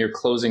were giving your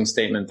closing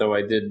statement, though,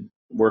 I did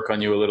work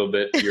on you a little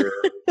bit.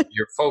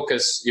 Your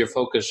focus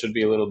should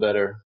be a little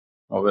better.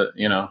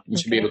 You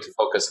should be able to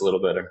focus a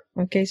little better.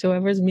 Okay, so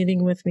whoever's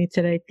meeting with me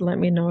today, let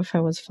me know if I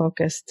was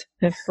focused,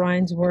 if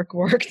Brian's work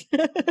worked.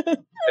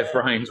 If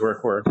Brian's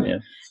work worked, yeah.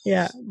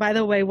 Yeah. By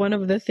the way, one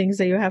of the things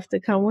that you have to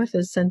come with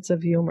is sense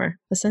of humor.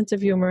 A sense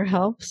of humor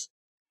helps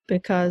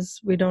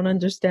because we don't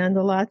understand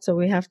a lot, so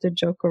we have to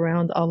joke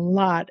around a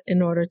lot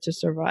in order to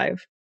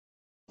survive.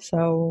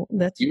 So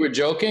that's... You were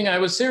joking? I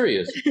was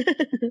serious.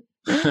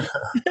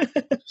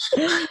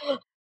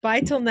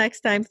 Bye till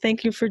next time.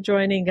 Thank you for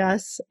joining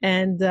us.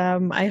 And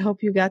I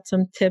hope you got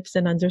some tips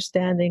and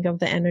understanding of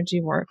the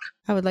energy work.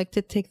 I would like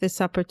to take this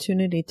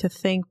opportunity to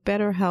thank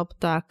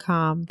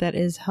BetterHelp.com that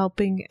is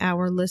helping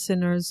our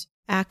listeners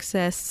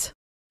access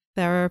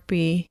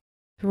therapy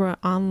through an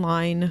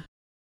online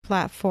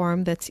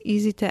platform that's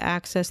easy to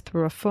access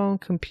through a phone,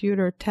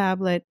 computer,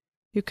 tablet.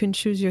 You can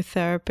choose your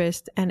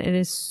therapist, and it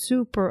is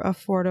super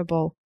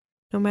affordable.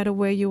 No matter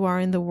where you are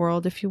in the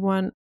world, if you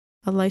want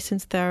a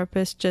licensed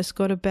therapist, just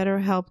go to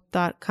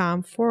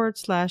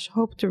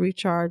betterhelp.com/hope to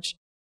recharge.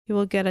 You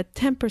will get a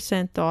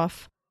 10%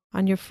 off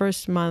on your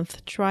first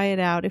month. Try it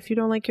out. If you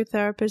don't like your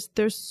therapist,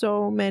 there's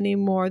so many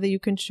more that you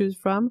can choose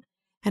from,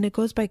 and it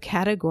goes by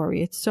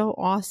category. It's so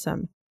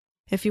awesome.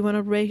 If you want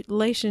a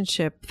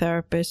relationship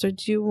therapist, or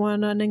do you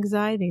want an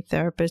anxiety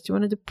therapist, do you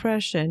want a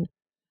depression,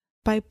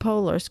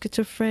 bipolar,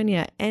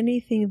 schizophrenia,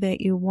 anything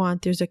that you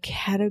want, there's a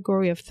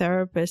category of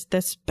therapists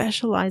that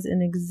specialize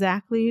in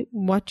exactly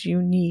what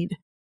you need.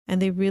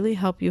 And they really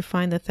help you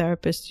find the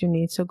therapist you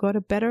need. So go to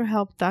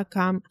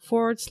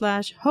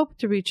betterhelp.com/hope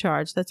to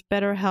recharge. That's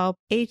BetterHelp,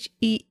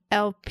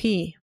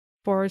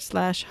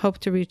 HELP/hope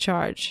to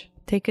recharge.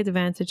 Take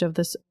advantage of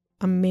this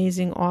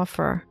amazing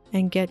offer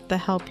and get the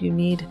help you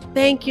need.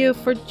 Thank you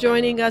for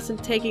joining us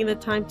and taking the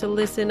time to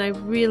listen. I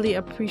really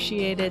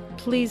appreciate it.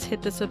 Please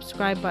hit the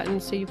subscribe button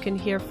so you can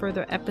hear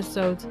further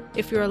episodes.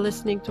 If you are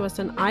listening to us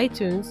on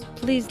iTunes,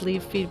 please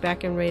leave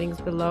feedback and ratings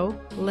below.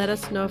 Let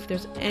us know if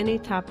there's any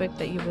topic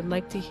that you would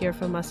like to hear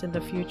from us in the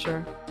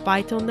future.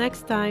 Bye till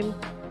next time.